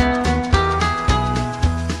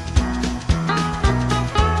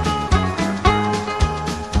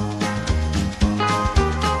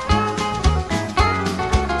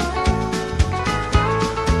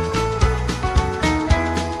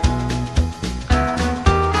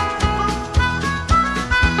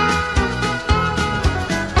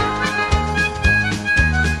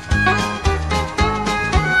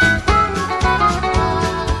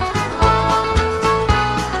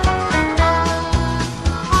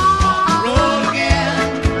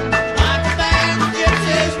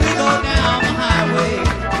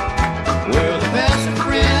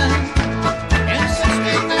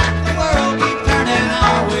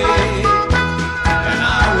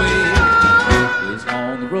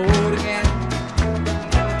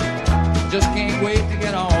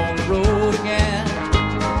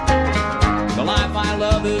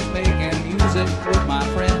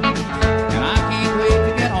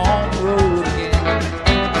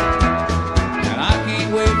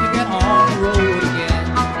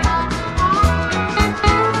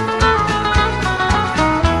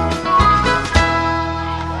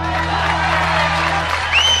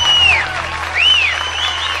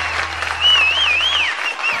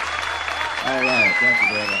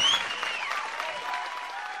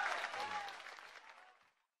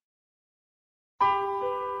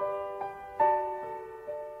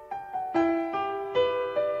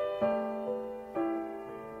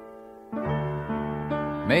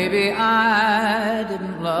 Maybe I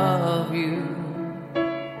didn't love you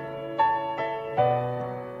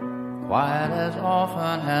quite as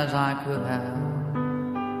often as I could have,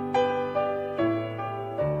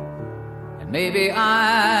 and maybe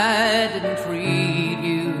I didn't treat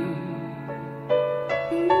you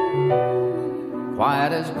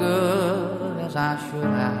quite as good as I should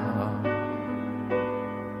have.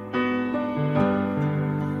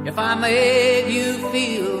 If I made you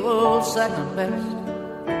feel second best,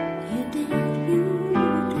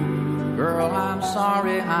 girl, I'm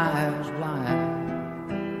sorry I was blind.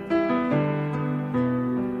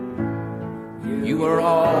 You were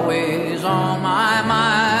always on my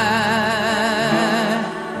mind.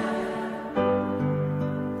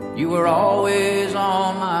 You were always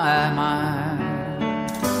on my mind.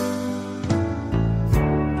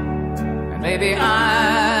 And maybe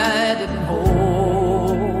I didn't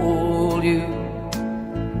hold you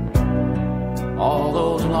all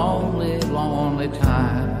those lonely, lonely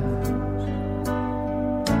times.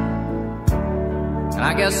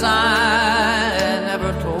 I guess I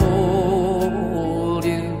never told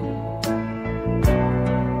you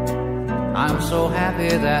I'm so happy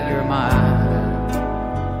that you're mine.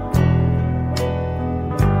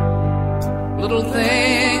 Little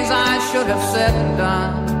things I should have said and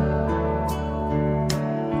done,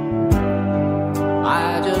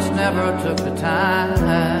 I just never took the time.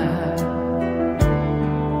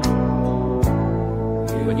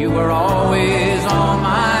 But you were always on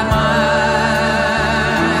my mind.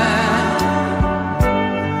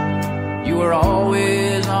 You were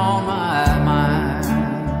always on my mind.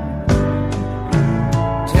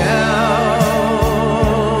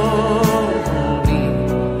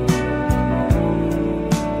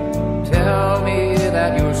 Tell me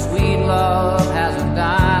that your sweet love hasn't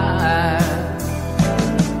died,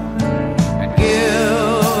 and give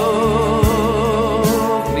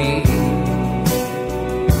me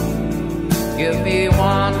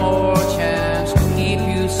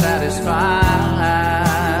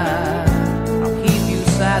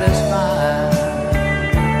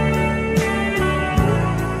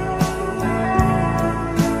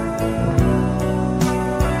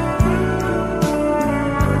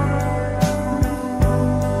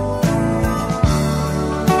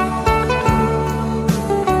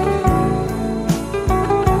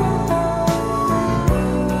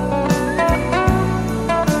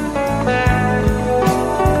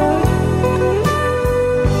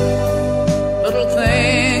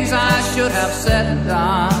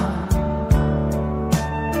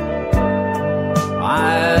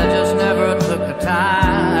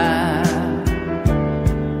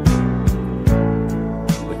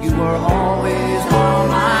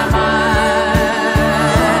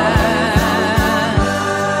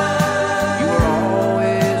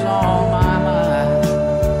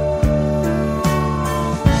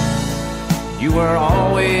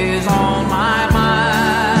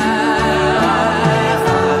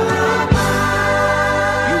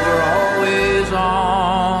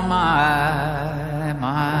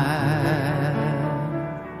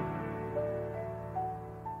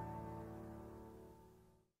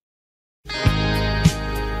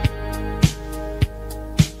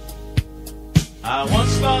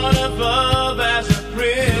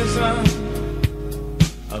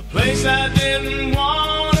place I didn't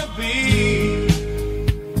want to be.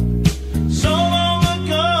 So long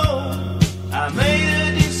ago, I made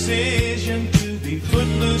a decision to be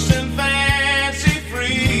footloose and fancy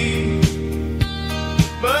free.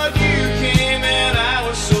 But you came and I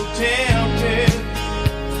was so tempted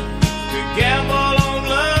to gamble on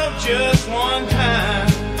love just one time.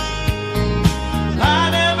 I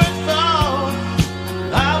never thought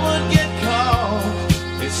I would get caught.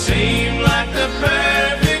 It seemed like the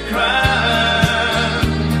perfect crime.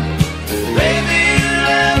 Baby, you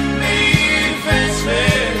left me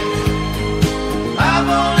defenseless. I've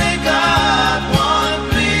only got one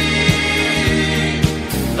plea.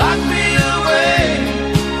 Lock me away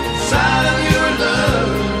inside of your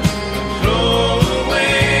love. Throw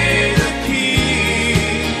away the key.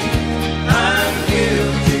 I'm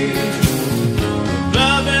guilty of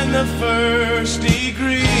love in the first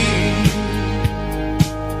degree.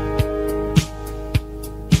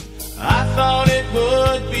 I thought it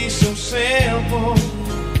would be so simple,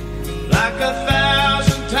 like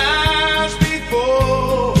 1,000 times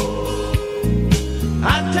before.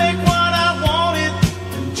 I'd take what I wanted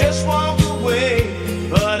and just walk away,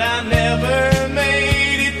 but I never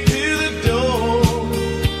made it to the door.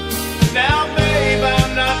 Now, babe,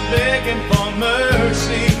 I'm not begging for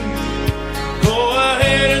mercy. Go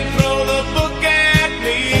ahead and throw the book at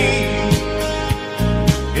me.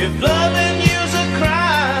 If loving you's a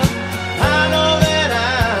crime, I know that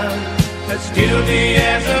I'm as guilty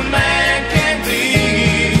as a man can be.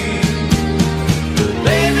 But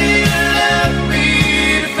baby, you left me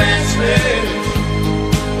defenseless.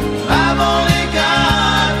 I've only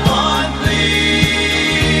got one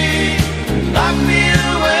plea. Lock me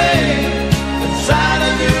away inside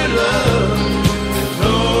of your love.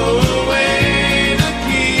 Throw away the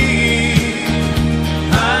key.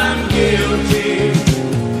 I'm guilty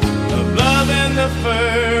of love in the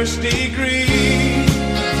first degree.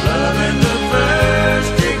 Love in the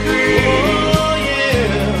first degree. Oh yeah.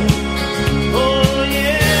 Oh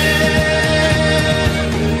yeah.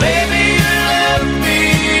 Baby, you left me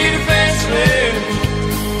defenseless.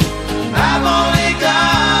 I've only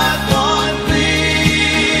got one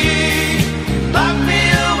plea. Lock me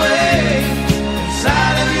away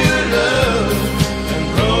inside of your love and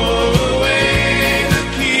throw away the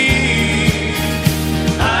key.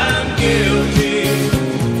 I'm guilty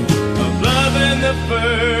of love in the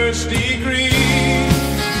first degree.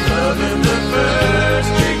 Love in the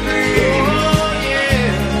first degree. Oh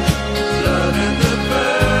yeah. Love in the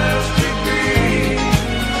first degree.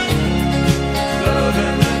 Love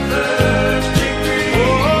in the first degree.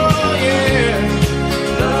 Oh yeah.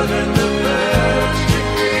 Love in the first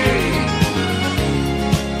degree.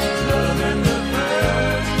 Love in the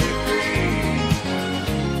first degree.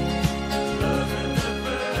 Love in the first degree. Love in the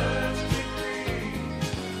first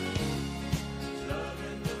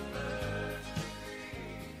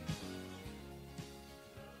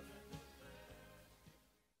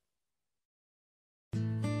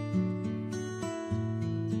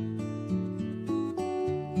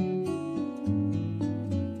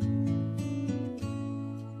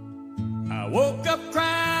I woke up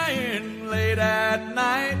crying late at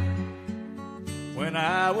night when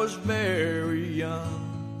I was very young.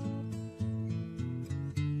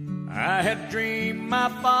 I had dreamed my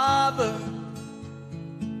father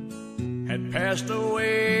had passed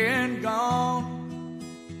away and gone.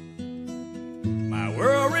 My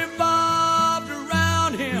world revolved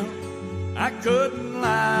around him. I couldn't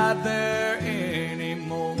lie there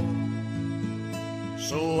anymore.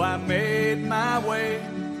 So I made my way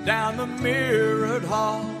down the mirrored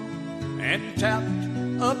hall and tapped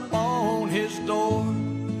upon his door.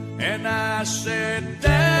 And I said,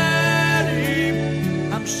 Daddy,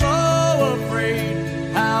 I'm so afraid.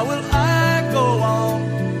 How will I go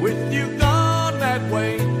on with you gone that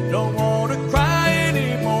way? Don't want to cry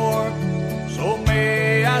anymore, so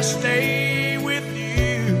may I stay with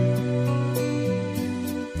you?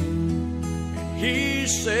 And he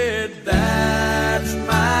said, that's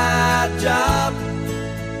my job.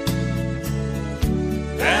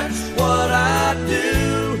 That's what I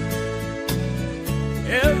do.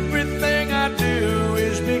 Everything I do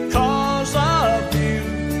is because of you,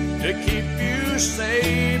 to keep you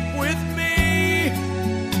safe with me.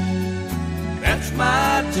 That's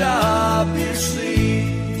my job, you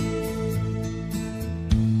see.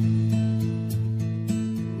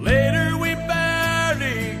 Later we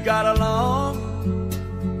barely got along,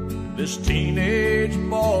 this teenage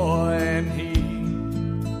boy and he.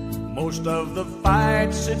 Most of the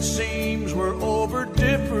fights, it seems, were over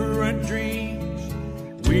different dreams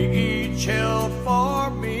we each held for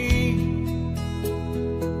me.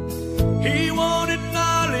 He wanted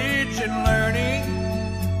knowledge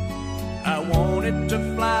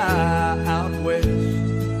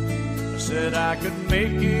I could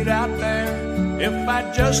make it out there if I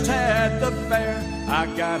just had the fare. I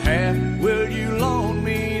got half, will you loan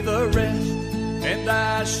me the rest? And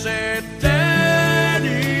I said,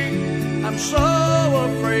 Daddy, I'm so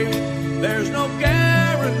afraid there's no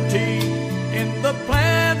guarantee in the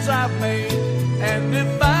plans I've made. And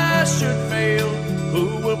if I should fail,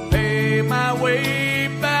 who will pay my way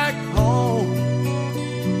back home?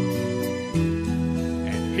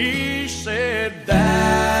 And he said,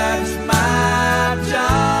 that's my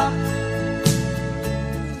job.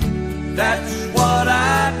 That's what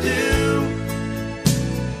I do.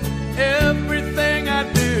 Everything I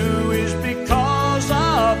do is because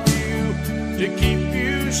of you, to keep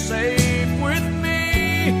you safe with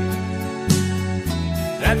me.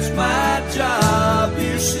 That's my job,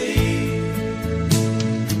 you see.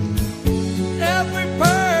 Every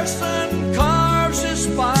person carves his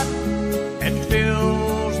spot and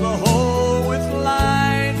fills the hole with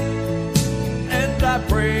line. And I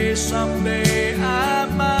pray someday I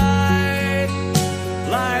might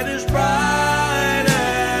light as bright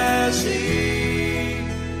as he.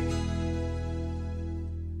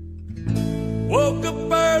 Woke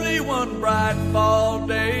up early one bright fall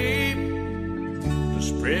day to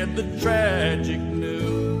spread the tragic news.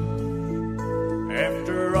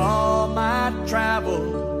 After all my travel,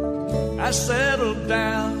 I settled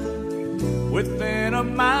down within a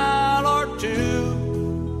mile or two.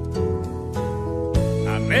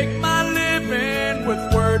 I make my living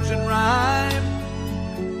with words and rhyme,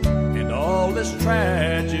 and all this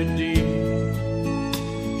tragedy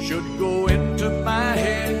should go into my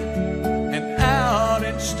head and out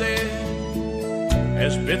instead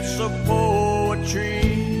as bits of poetry.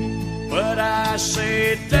 But I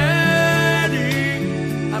say, Daddy,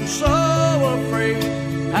 I'm so afraid,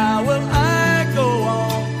 how will I go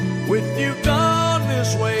on with you gone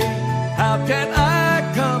this way? How can I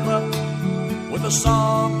come up with a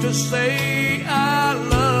song to say I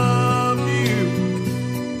love you?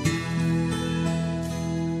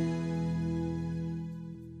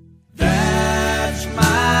 That's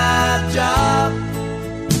my job.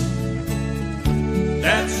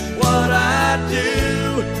 That's what I do.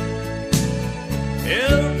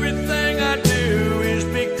 Everything I do is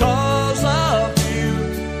because of you,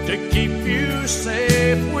 to keep you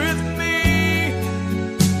safe with me.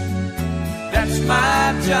 That's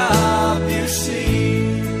my job, you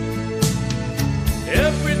see.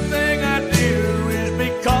 Everything I do is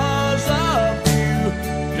because of you,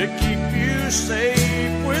 to keep you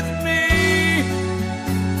safe with me.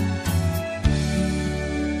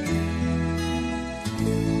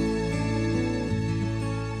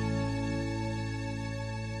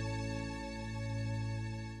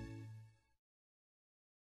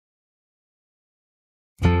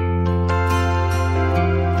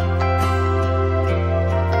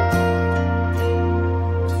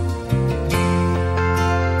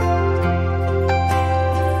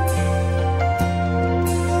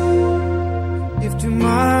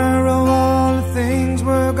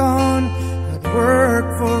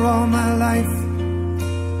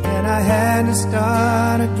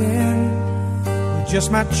 Start again with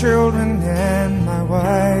just my children and my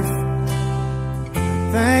wife.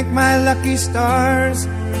 Thank my lucky stars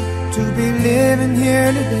to be living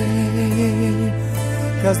here today,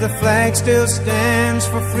 'cause the flag still stands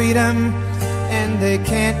for freedom and they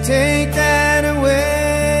can't take that away.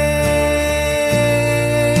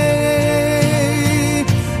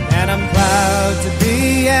 And I'm proud to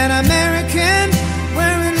be an American,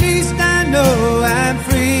 where at least I know I'm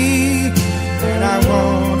free. And I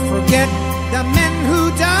won't forget the men who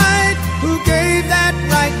died, who gave that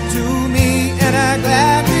right to me. And I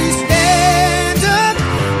gladly stand up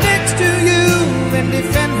next to you and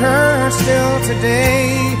defend her still today,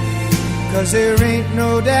 'cause there ain't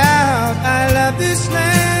no doubt I love this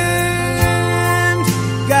land.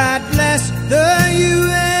 God bless the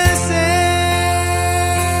USA.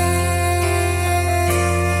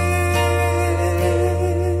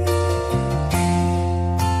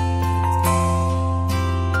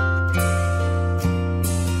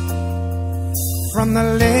 From the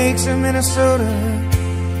lakes of Minnesota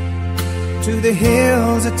to the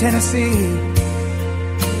hills of Tennessee,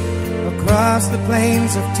 across the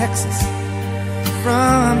plains of Texas,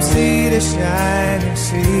 from sea to shining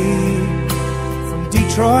sea, from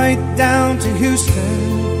Detroit down to Houston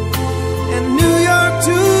and New York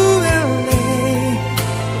to LA,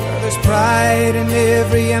 well, there's pride in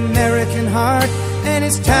every American heart, and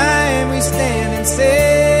it's time we stand and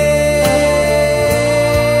say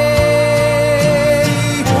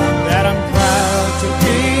to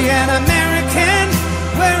be an American,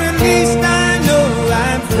 where at least I know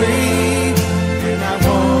I'm free. And I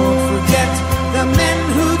won't forget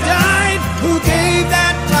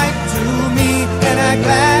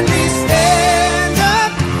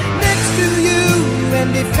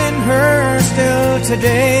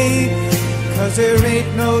today, 'cause there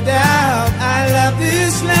ain't no doubt I love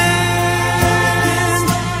this land.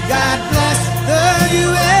 God bless the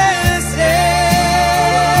USA.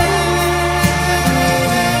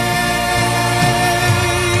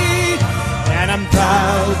 And I'm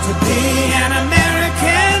proud to be an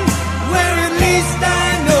American, where at least I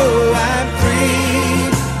know I'm free.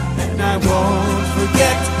 And I won't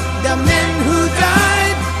forget the men who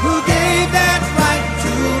died, who gave that right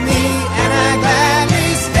to me. And I gladly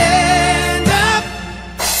stand up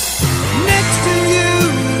next to you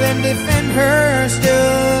and defend her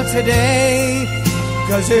still today,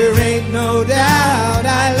 'cause there ain't no doubt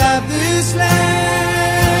I love this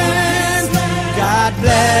land. God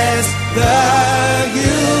bless the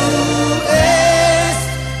USA.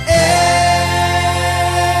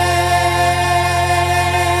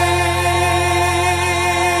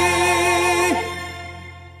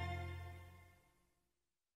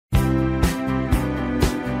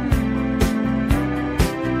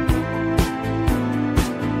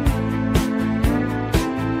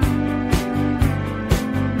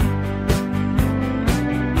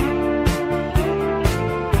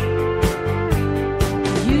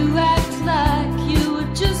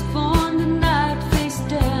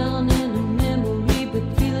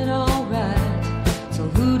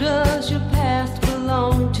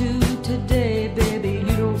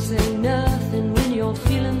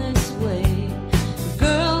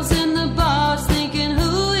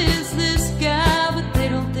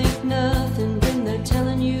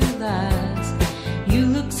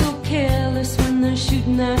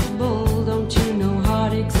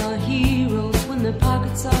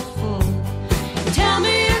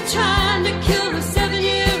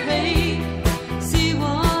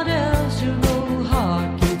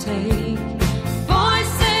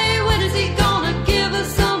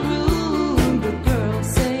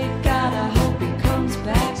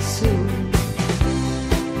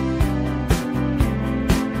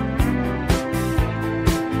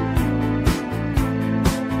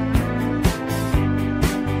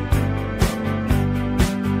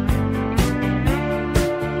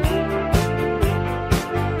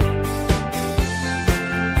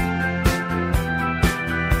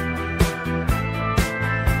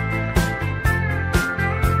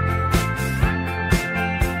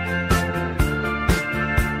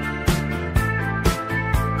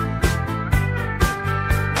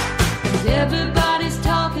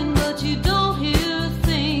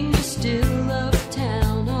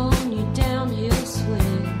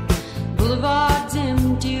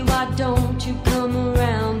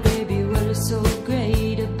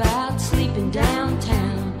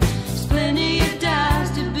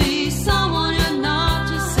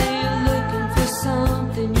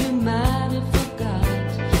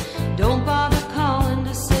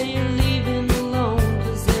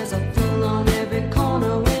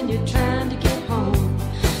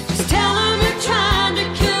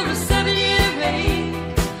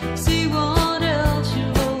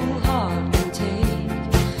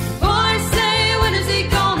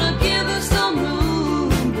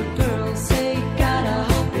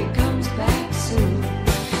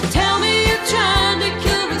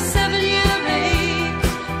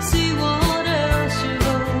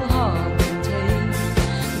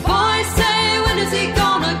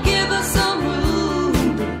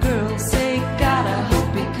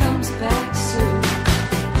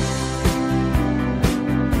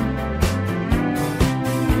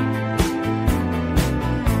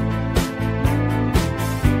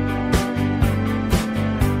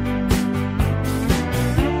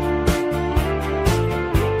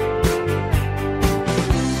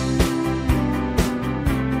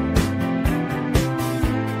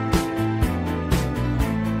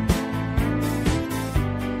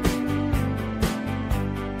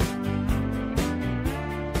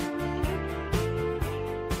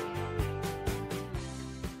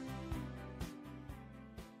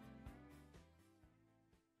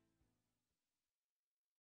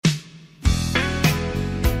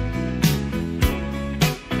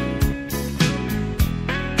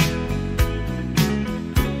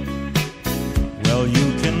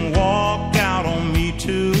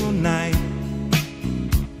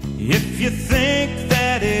 you think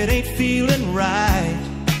that it ain't feeling right.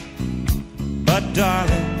 But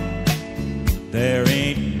darling, there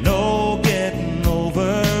ain't no getting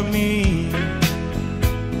over me.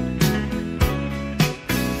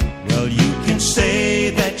 Well, you can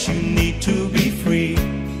say that you need to be free,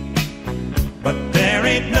 but there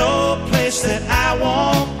ain't no place that I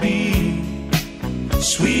won't be.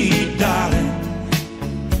 Sweet darling,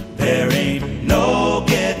 there ain't no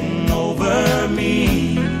getting over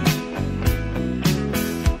me.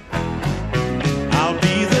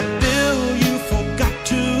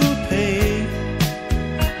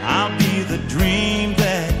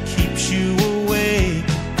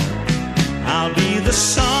 I'll be the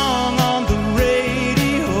song on the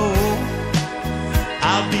radio.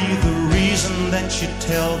 I'll be the reason that you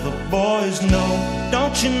tell the boys no.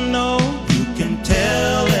 Don't you know you can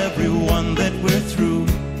tell everyone that we're through,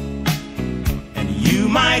 and you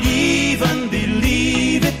might even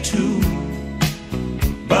believe it too.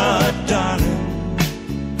 But darling,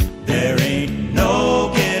 there ain't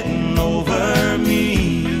no getting over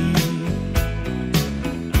me.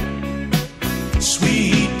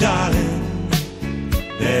 Sweet darling,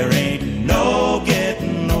 there ain't no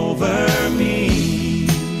getting over me.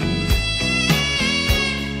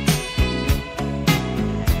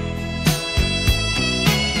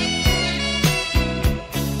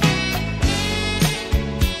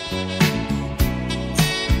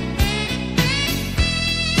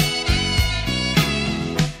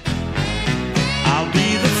 I'll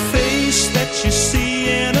be the face that you see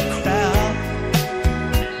in a crowd.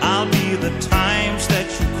 I'll be the times that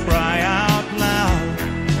you cry out loud.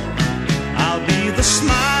 I'll be the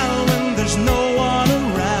smile when there's no one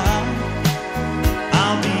around.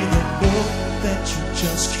 I'll be the book that you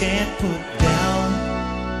just can't put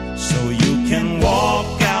down, so you can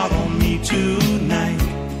walk out on me tonight.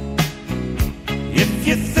 If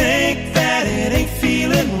you think that it ain't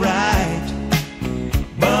feeling right,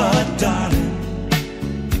 but darling,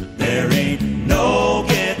 there ain't no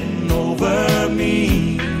getting over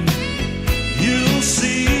me. You'll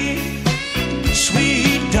see,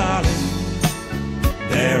 sweet darling,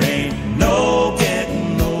 there ain't no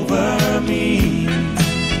getting over me.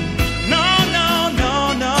 No, no,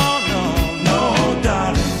 no, no, no, no,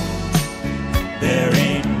 darling, there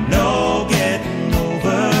ain't no getting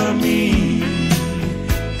over me.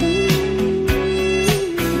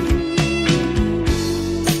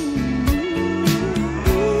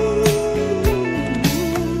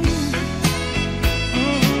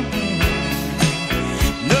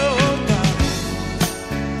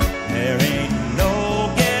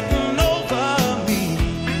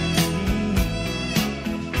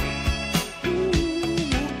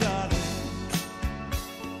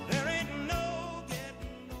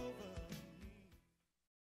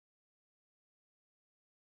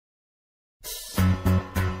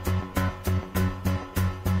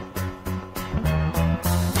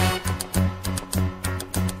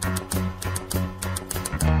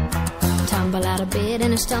 Tumble out of bed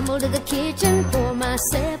and I stumble to the kitchen, pour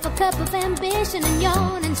myself a cup of ambition and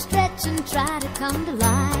yawn and stretch and try to come to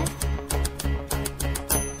life.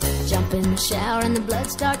 Jump in the shower and the blood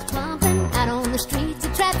starts pumping. Out on the streets the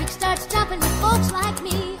traffic starts jumping with folks like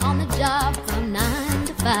me on the job from 9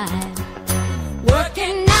 to 5.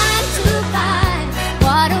 Working 9 to 5,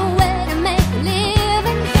 what a way to make a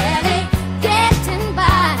living. Barely getting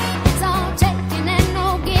by, it's all taking and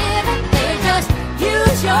no giving. They just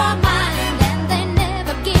use your mind and they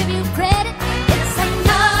never give you credit. It's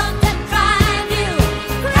enough to drive you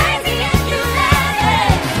crazy if you let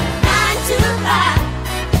it. 9 to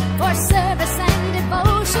 5 for service and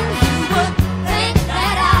devotion. You would think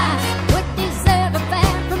that I would deserve a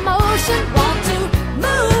fair promotion. Want to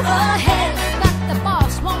move ahead, but the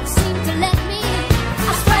boss won't seem to let me.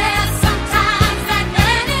 I swear sometimes that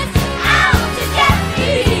man is out to get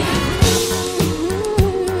me.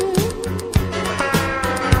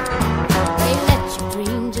 They let you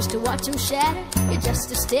dream just to watch him shatter. You're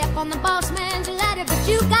just a step on the boss man's ladder, but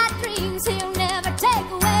you got dreams he'll never take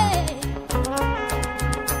away.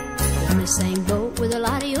 In the same boat with a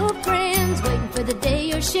lot of your friends, waiting for the day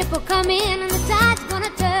your ship will come in and the tide's gonna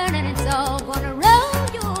turn and it's all gonna roll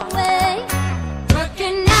your way.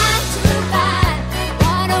 Working 9 to 5,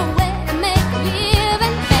 what a way to make a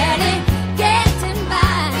living. Barely getting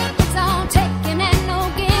by, it's all taking and no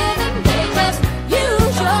giving. They just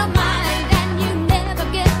use your mind and you never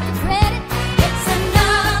get the credit. It's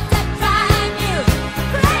enough to drive you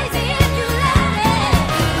crazy if you let it.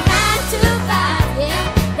 9 to 5, yeah,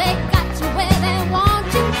 they got you where they want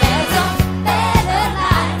you. There's a better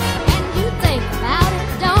life, and you think about it,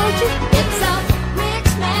 don't you? It's a rich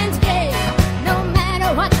man's game, no matter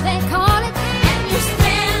what they call it. And you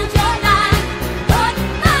spend your life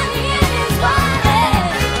putting money in his wallet.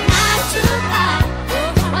 9 to 5,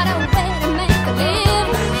 what a way to make a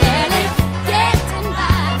living. Barely getting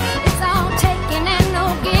by, it's all taking and no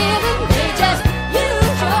giving. They just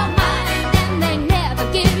use your mind and they never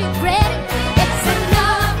give you credit. It's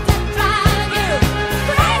enough to drive you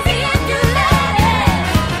crazy if you let it.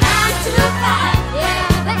 9 to 5, yeah,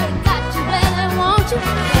 they got you where they want you.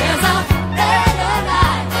 There's a better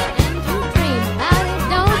life, and you dream about it,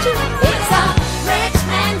 don't you? It's a rich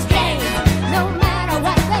man's game, no matter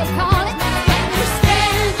what they call it. And you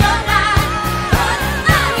spend your life putting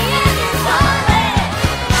money in his wallet.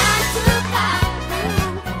 9 to 5,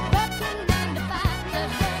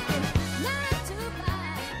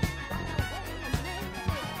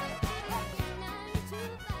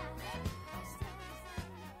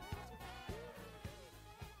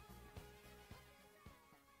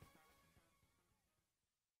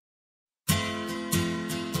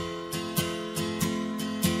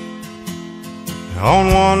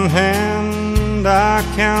 On one hand, I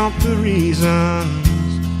count the reasons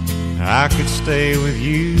I could stay with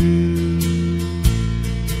you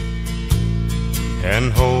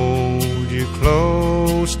and hold you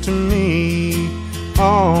close to me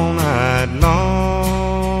all night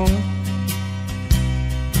long.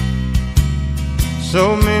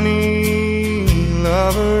 So many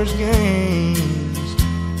lovers' games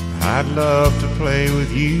I'd love to play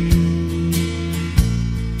with you.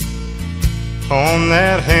 On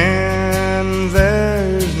that hand,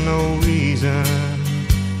 there's no reason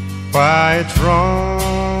why it's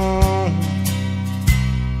wrong.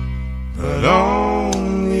 But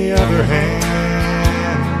on the other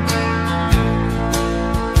hand,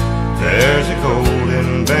 there's a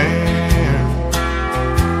golden band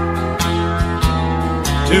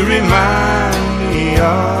to remind me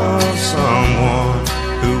of someone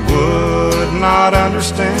who would not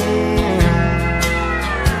understand.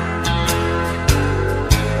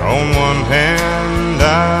 On one hand,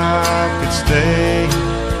 I could stay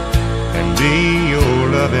and be your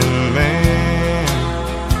loving man,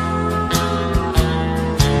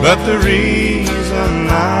 but the reason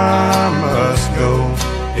I must go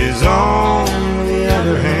is on the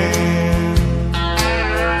other hand.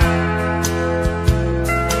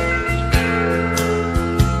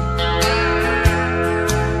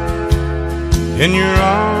 In your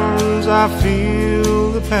arms I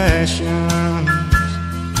feel the passion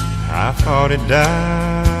I thought it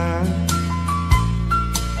died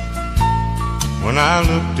when I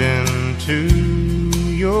looked into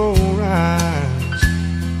your eyes.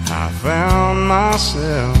 I found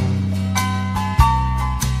myself,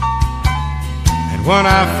 and when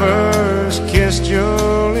I first kissed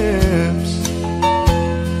your lips,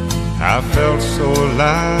 I felt so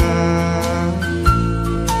alive.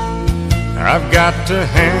 I've got to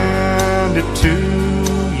hand it to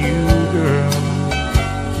you, girl,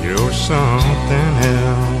 you're something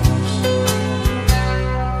else.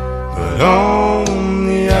 But on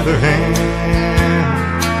the other hand,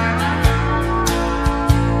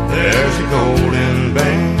 there's a golden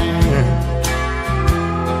band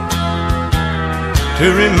to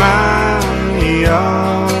remind me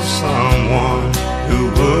of someone who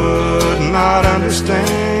would not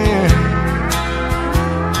understand.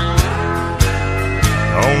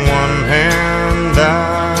 On one hand, I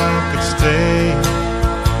could stay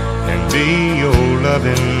and be your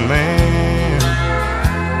loving man,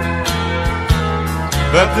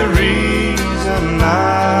 but the reason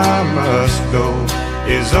I must go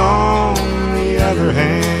is on the other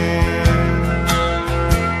hand.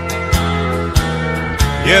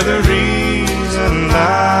 Yeah, the reason I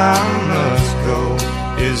must go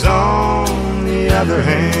is on the other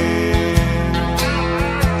hand.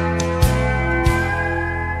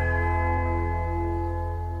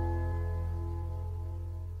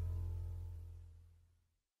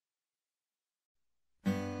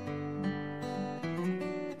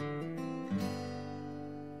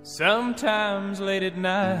 Sometimes late at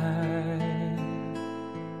night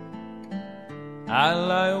I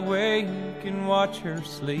lie awake and watch her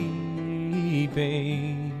sleeping.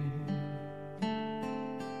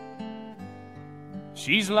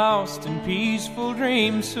 She's lost in peaceful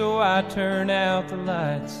dreams, so I turn out the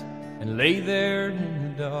lights and lay there in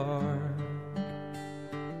the dark.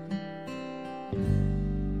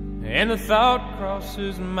 And the thought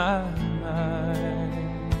crosses my mind,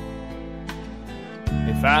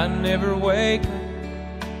 if I never wake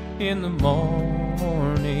up in the morning,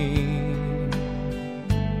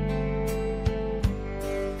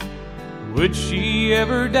 would she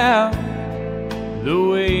ever doubt the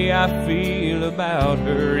way I feel about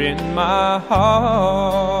her in my heart?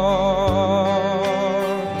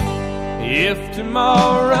 If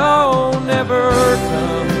tomorrow never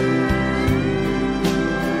comes,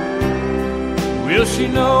 will she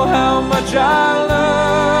know how much I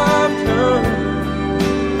loved her?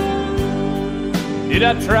 Did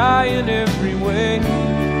I try in every way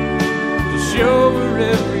to show her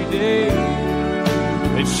every day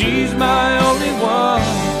that she's my only one?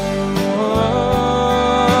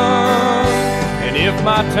 And if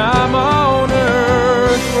my time on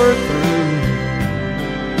earth were through,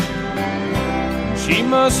 she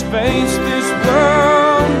must face this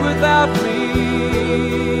world without me,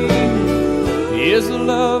 is the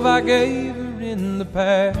love I gave her in the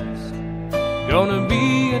past gonna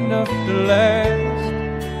be enough to last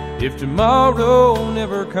if tomorrow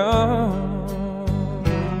never comes?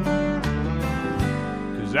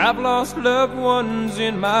 'Cause I've lost loved ones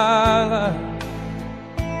in my life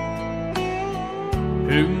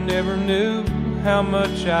who never knew how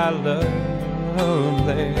much I loved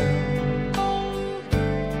them.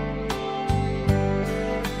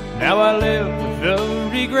 Now I live with the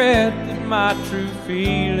regret that my true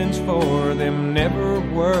feelings for them never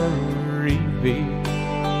were revealed.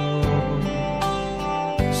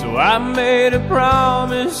 So I made a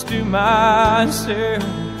promise to myself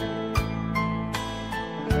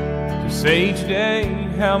to say each day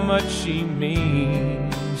how much she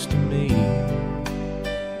means to me,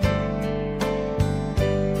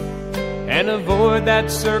 and avoid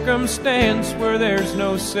that circumstance where there's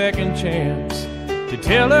no second chance to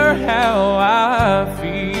tell her how I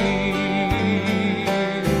feel.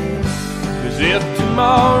 'Cause if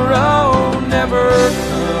tomorrow never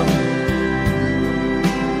comes,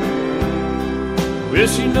 will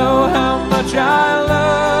she know how much I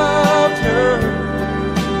loved her?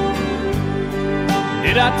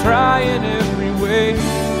 Did I try in every way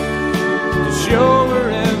to show her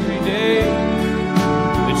every day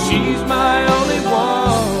that she's my only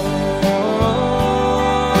one?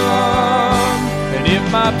 And if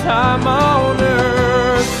my time on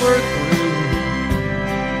earth were through,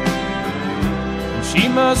 she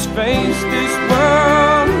must face this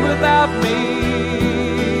world without me,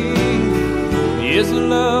 is the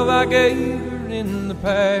love I gave her in the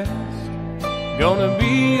past gonna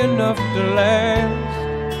be enough to last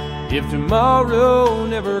if tomorrow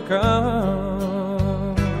never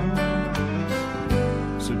comes?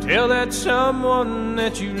 So tell that someone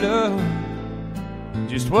that you love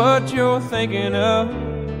just what you're thinking of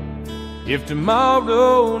if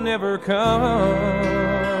tomorrow never comes.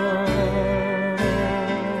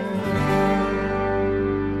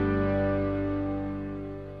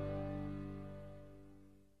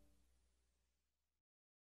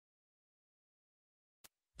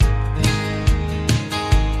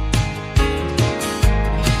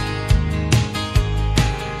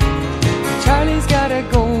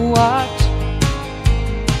 Go watch,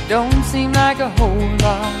 don't seem like a whole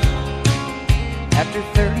lot after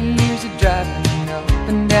 30 years of driving up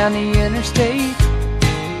and down the interstate.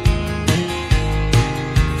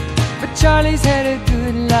 But Charlie's had a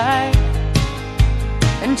good life,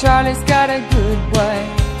 and Charlie's got a good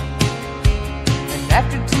wife, and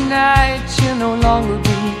after tonight she'll no longer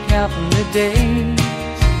be counting the days.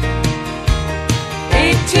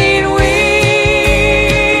 18 wheels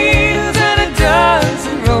and a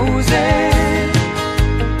dozen roses,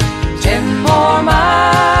 10 more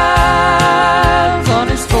miles on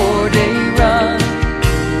his 4-day run,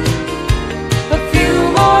 a few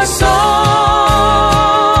more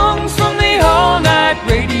songs from the all-night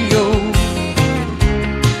radio,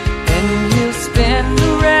 and he'll spend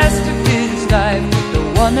the rest of his life with the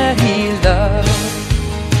one that he loves.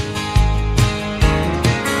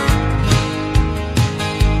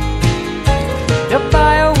 They'll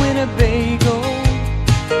buy a Winnebago,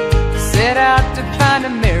 set out to find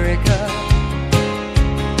America.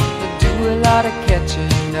 They'll do a lot of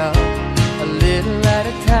catching up, a little at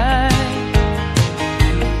a time,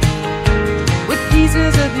 with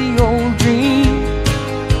pieces of the old